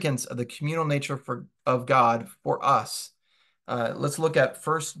significance of the communal nature of God for us. Let's look at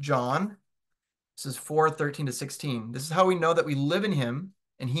 1 John. This is 4:13-16. This is how we know that we live in him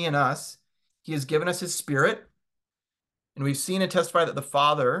and he in us. He has given us his Spirit, and we've seen and testified that the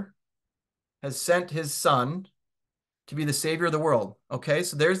Father has sent his Son to be the Savior of the world. Okay,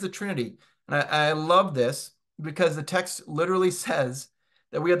 so there's the Trinity. And I love this because the text literally says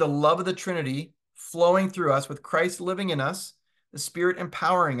that we have the love of the Trinity flowing through us, with Christ living in us, the Spirit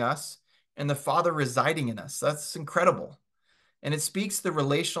empowering us, and the Father residing in us. That's incredible. And it speaks the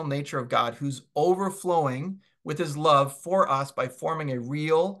relational nature of God, who's overflowing with his love for us by forming a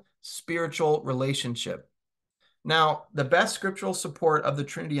real spiritual relationship. Now, the best scriptural support of the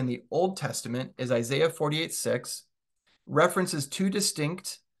Trinity in the Old Testament is Isaiah 48:6, references two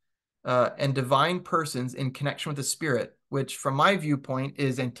distinct and divine persons in connection with the Spirit, which from my viewpoint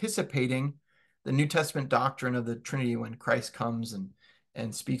is anticipating the New Testament doctrine of the Trinity when Christ comes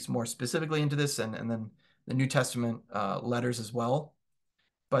and speaks more specifically into this, and then the New Testament letters as well.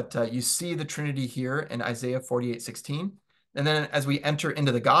 But you see the Trinity here in Isaiah 48:16. And then as we enter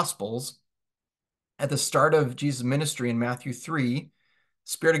into the Gospels, at the start of Jesus' ministry in Matthew 3,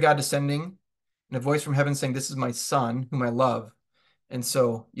 Spirit of God descending and a voice from heaven saying, "This is my Son, whom I love." And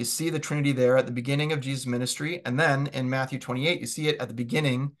so you see the Trinity there at the beginning of Jesus' ministry. And then in Matthew 28, you see it at the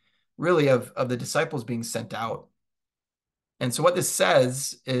beginning, really, of the disciples being sent out. And so what this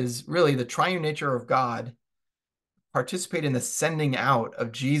says is really the triune nature of God participate in the sending out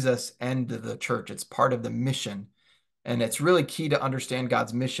of Jesus and the church. It's part of the mission. And it's really key to understand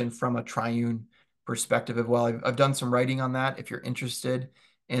God's mission from a triune perspective as well. I've done some writing on that. If you're interested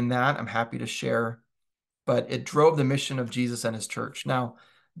in that, I'm happy to share. But it drove the mission of Jesus and his church. Now,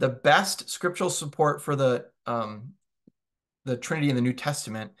 the best scriptural support for the Trinity in the New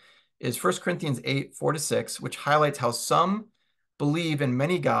Testament is 1 Corinthians 8:4-6, which highlights how some believe in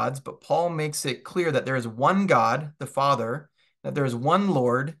many gods, but Paul makes it clear that there is one God, the Father, that there is one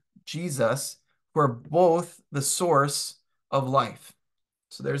Lord, Jesus, who are both the source of life.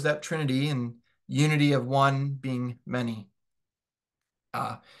 So there's that Trinity and unity of one being many.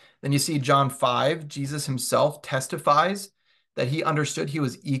 Then you see John 5, Jesus himself testifies that he understood he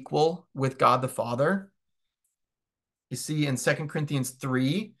was equal with God the Father. You see in 2 Corinthians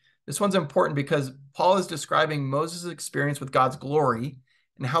 3, this one's important because Paul is describing Moses' experience with God's glory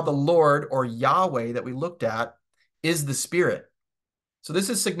and how the Lord, or Yahweh that we looked at, is the Spirit. So this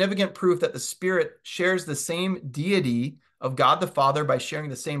is significant proof that the Spirit shares the same deity of God the Father by sharing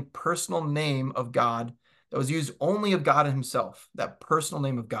the same personal name of God that was used only of God himself, that personal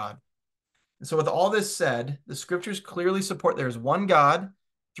name of God. And so with all this said, the scriptures clearly support there is one God,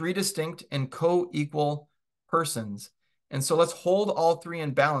 three distinct and co-equal persons. And so let's hold all three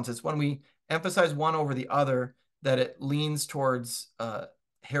in balance. It's when we emphasize one over the other that it leans towards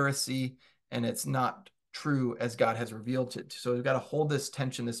heresy, and it's not true as God has revealed it. So we've got to hold this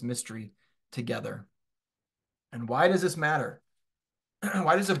tension, this mystery together. And why does this matter?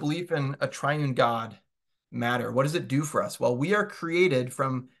 Why does a belief in a triune God matter? What does it do for us? Well, we are created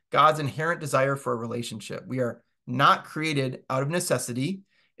from God's inherent desire for a relationship. We are not created out of necessity.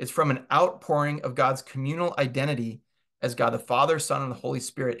 It's from an outpouring of God's communal identity as God the Father, Son, and the Holy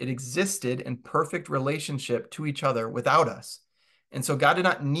Spirit. It existed in perfect relationship to each other without us. And so God did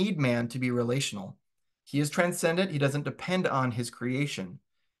not need man to be relational. He is transcendent. He doesn't depend on his creation.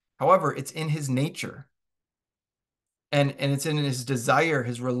 However, it's in his nature. And it's in his desire,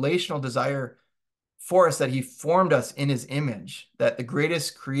 his relational desire for us, that he formed us in his image, that the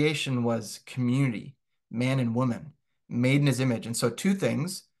greatest creation was community, man and woman, made in his image. And so two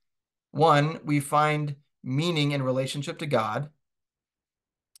things. One, we find meaning in relationship to God.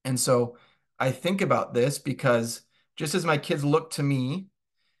 And so I think about this because just as my kids look to me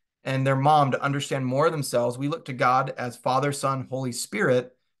and their mom to understand more of themselves, we look to God as Father, Son, Holy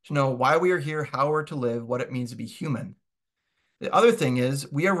Spirit to know why we are here, how we're to live, what it means to be human. The other thing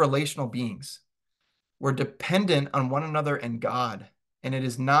is we are relational beings. We're dependent on one another and God, and it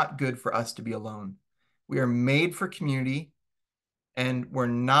is not good for us to be alone. We are made for community, and we're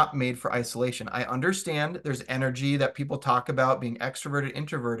not made for isolation. I understand there's energy that people talk about being extroverted,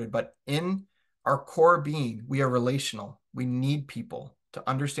 introverted, but in our core being, we are relational. We need people to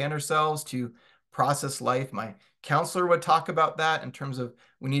understand ourselves, to process life. My counselor would talk about that in terms of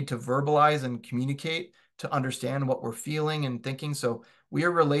we need to verbalize and communicate to understand what we're feeling and thinking. So we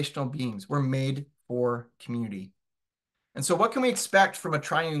are relational beings. We're made for community. And so what can we expect from a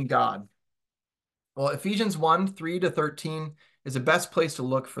triune God? Well, Ephesians 1:3-13 is the best place to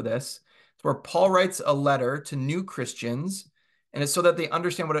look for this. It's where Paul writes a letter to new Christians, and it's so that they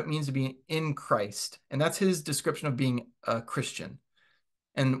understand what it means to be in Christ. And that's his description of being a Christian.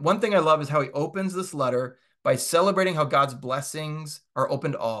 And one thing I love is how he opens this letter by celebrating how God's blessings are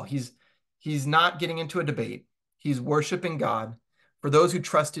open to all. He's not getting into a debate. He's worshiping God. For those who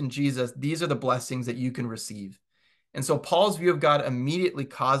trust in Jesus, these are the blessings that you can receive. And so Paul's view of God immediately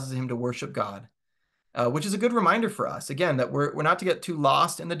causes him to worship God, which is a good reminder for us, again, that we're not to get too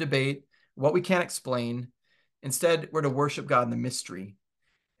lost in the debate, what we can't explain. Instead, we're to worship God in the mystery.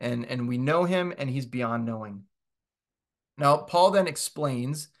 And we know him, and he's beyond knowing. Now, Paul then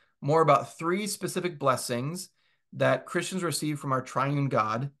explains more about three specific blessings that Christians receive from our triune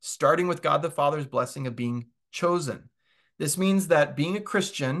God, starting with God the Father's blessing of being chosen. This means that being a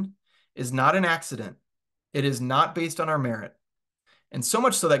Christian is not an accident. It is not based on our merit. And so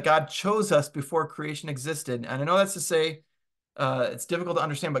much so that God chose us before creation existed. And I know that's to say, it's difficult to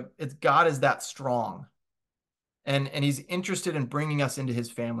understand, but God is that strong. And he's interested in bringing us into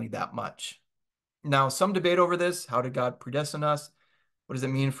his family that much. Now, some debate over this. How did God predestine us? What does it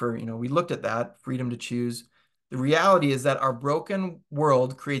mean for, we looked at that, freedom to choose. The reality is that our broken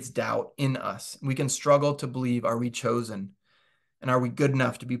world creates doubt in us. We can struggle to believe, are we chosen? And are we good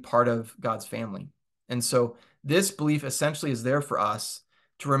enough to be part of God's family? And so this belief essentially is there for us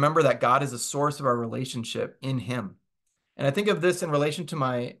to remember that God is the source of our relationship in him. And I think of this in relation to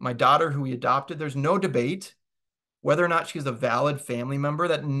my daughter who we adopted. There's no debate whether or not she's a valid family member.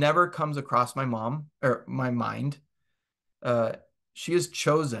 That never comes across my mind. Uh, she is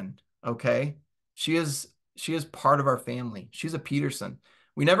chosen, okay? She is part of our family. She's a Peterson.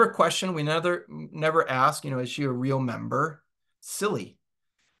 We never question, we never ask, is she a real member? Silly.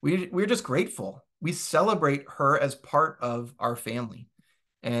 We're just grateful. We celebrate her as part of our family.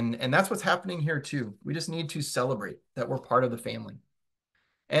 And that's what's happening here too. We just need to celebrate that we're part of the family.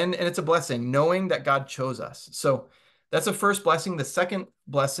 And it's a blessing, knowing that God chose us. So that's the first blessing. The second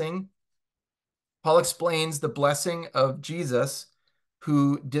blessing, Paul explains the blessing of Jesus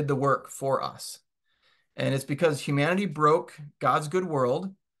who did the work for us. And it's because humanity broke God's good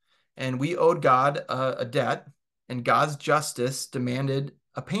world, and we owed God a debt, and God's justice demanded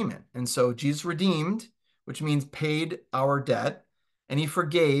a payment. And so Jesus redeemed, which means paid our debt, and he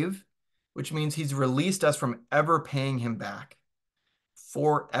forgave, which means he's released us from ever paying him back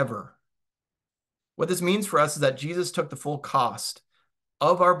forever. What this means for us is that Jesus took the full cost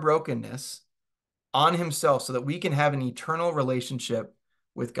of our brokenness on himself so that we can have an eternal relationship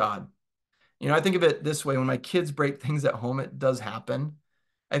with God. I think of it this way. When my kids break things at home, it does happen.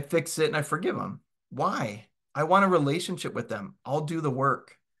 I fix it and I forgive them. Why? I want a relationship with them. I'll do the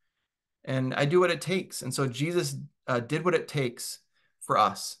work. And I do what it takes. And so Jesus did what it takes for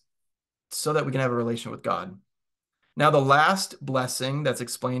us so that we can have a relationship with God. Now, the last blessing that's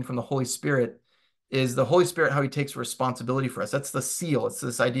explained from the Holy Spirit is the Holy Spirit, how he takes responsibility for us. That's the seal. It's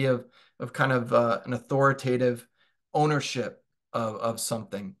this idea of kind of an authoritative ownership of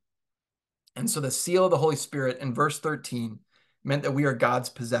something. And so the seal of the Holy Spirit in verse 13 meant that we are God's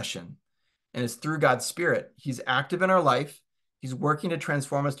possession. And it's through God's Spirit. He's active in our life. He's working to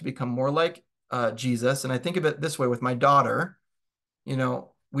transform us to become more like Jesus. And I think of it this way with my daughter.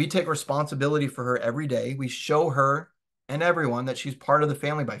 We take responsibility for her every day. We show her and everyone that she's part of the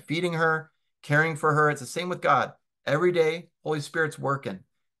family by feeding her, caring for her. It's the same with God. Every day, Holy Spirit's working,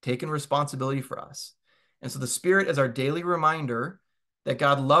 taking responsibility for us. And so the Spirit is our daily reminder that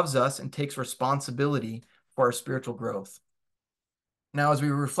God loves us and takes responsibility for our spiritual growth. Now, as we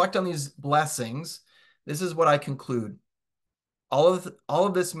reflect on these blessings, this is what I conclude. All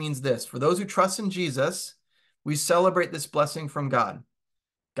of this means this. For those who trust in Jesus, we celebrate this blessing from God.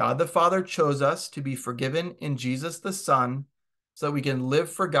 God the Father chose us to be forgiven in Jesus the Son so that we can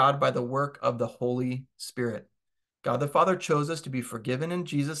live for God by the work of the Holy Spirit. God the Father chose us to be forgiven in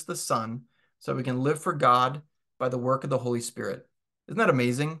Jesus the Son so that we can live for God by the work of the Holy Spirit. Isn't that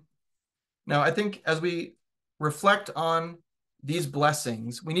amazing? Now, I think as we reflect on these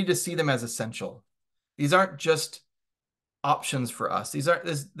blessings, we need to see them as essential. These aren't just options for us.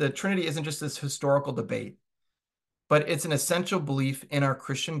 The Trinity isn't just this historical debate, but it's an essential belief in our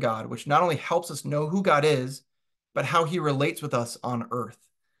Christian God, which not only helps us know who God is, but how he relates with us on earth.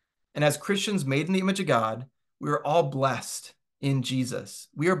 And as Christians made in the image of God, we are all blessed in Jesus.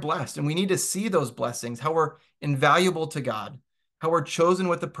 We are blessed, and we need to see those blessings, how we're invaluable to God, how we're chosen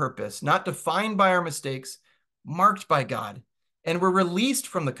with a purpose, not defined by our mistakes, marked by God. And we're released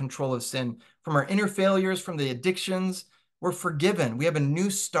from the control of sin, from our inner failures, from the addictions. We're forgiven. We have a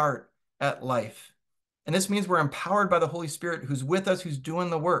new start at life. And this means we're empowered by the Holy Spirit who's with us, who's doing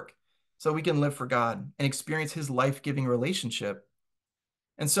the work, so we can live for God and experience his life-giving relationship.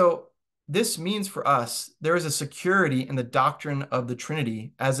 And so this means for us, there is a security in the doctrine of the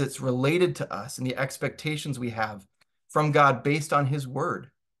Trinity as it's related to us and the expectations we have from God based on his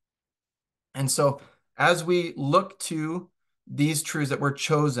word. And so as we look to these truths that we're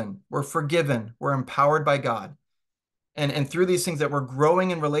chosen, we're forgiven, we're empowered by God, and through these things that we're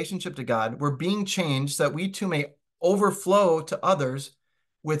growing in relationship to God, we're being changed so that we too may overflow to others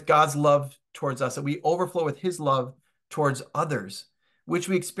with God's love towards us, that we overflow with his love towards others, which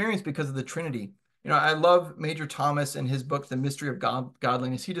we experience because of the Trinity. I love Major Thomas in his book, The Mystery of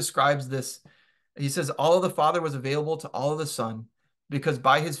Godliness. He describes this. He says, all of the Father was available to all of the Son. because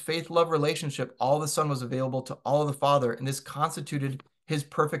by his faith-love relationship, all the Son was available to all of the Father, and this constituted his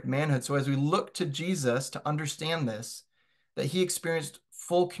perfect manhood. So as we look to Jesus to understand this, that he experienced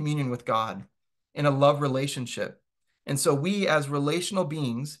full communion with God in a love relationship. And so we, as relational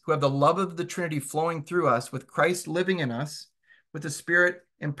beings who have the love of the Trinity flowing through us, with Christ living in us, with the Spirit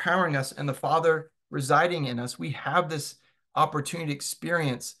empowering us, and the Father residing in us, we have this opportunity to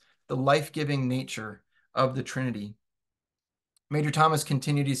experience the life-giving nature of the Trinity. Major Thomas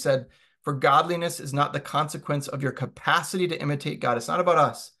continued, he said, "For godliness is not the consequence of your capacity to imitate God." It's not about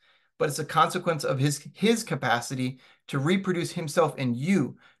us, but it's a consequence of his capacity to reproduce himself in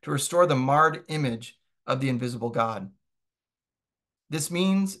you, to restore the marred image of the invisible God. This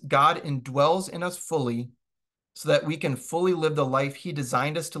means God indwells in us fully so that we can fully live the life he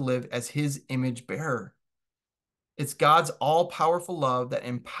designed us to live as his image bearer. It's God's all-powerful love that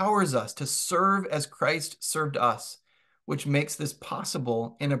empowers us to serve as Christ served us, which makes this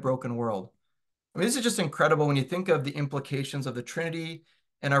possible in a broken world. I mean, this is just incredible when you think of the implications of the Trinity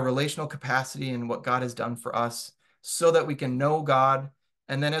and our relational capacity and what God has done for us so that we can know God.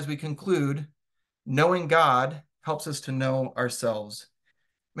 And then as we conclude, knowing God helps us to know ourselves.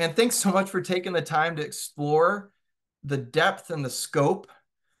 Man, thanks so much for taking the time to explore the depth and the scope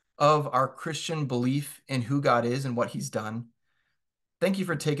of our Christian belief in who God is and what he's done. Thank you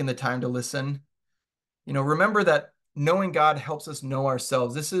for taking the time to listen. Remember that knowing God helps us know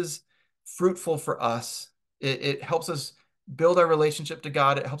ourselves. This is fruitful for us. It helps us build our relationship to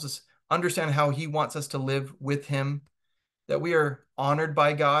God. It helps us understand how he wants us to live with him, that we are honored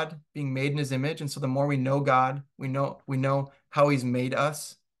by God, being made in his image. And so the more we know God, we know how he's made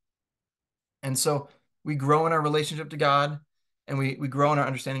us. And so we grow in our relationship to God, and we grow in our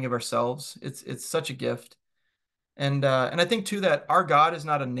understanding of ourselves. It's such a gift. And I think too that our God is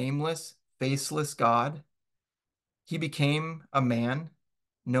not a nameless, faceless God. He became a man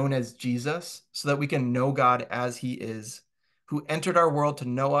known as Jesus so that we can know God as he is, who entered our world to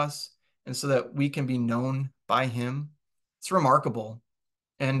know us and so that we can be known by him. It's remarkable.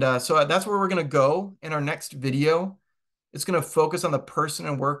 And so that's where we're going to go in our next video. It's going to focus on the person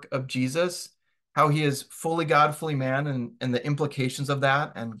and work of Jesus, how he is fully God, fully man, and the implications of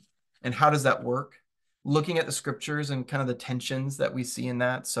that, and how does that work? Looking at the scriptures and kind of the tensions that we see in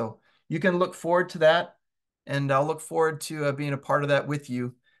that. So you can look forward to that, and I'll look forward to being a part of that with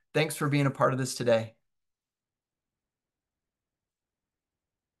you. Thanks for being a part of this today.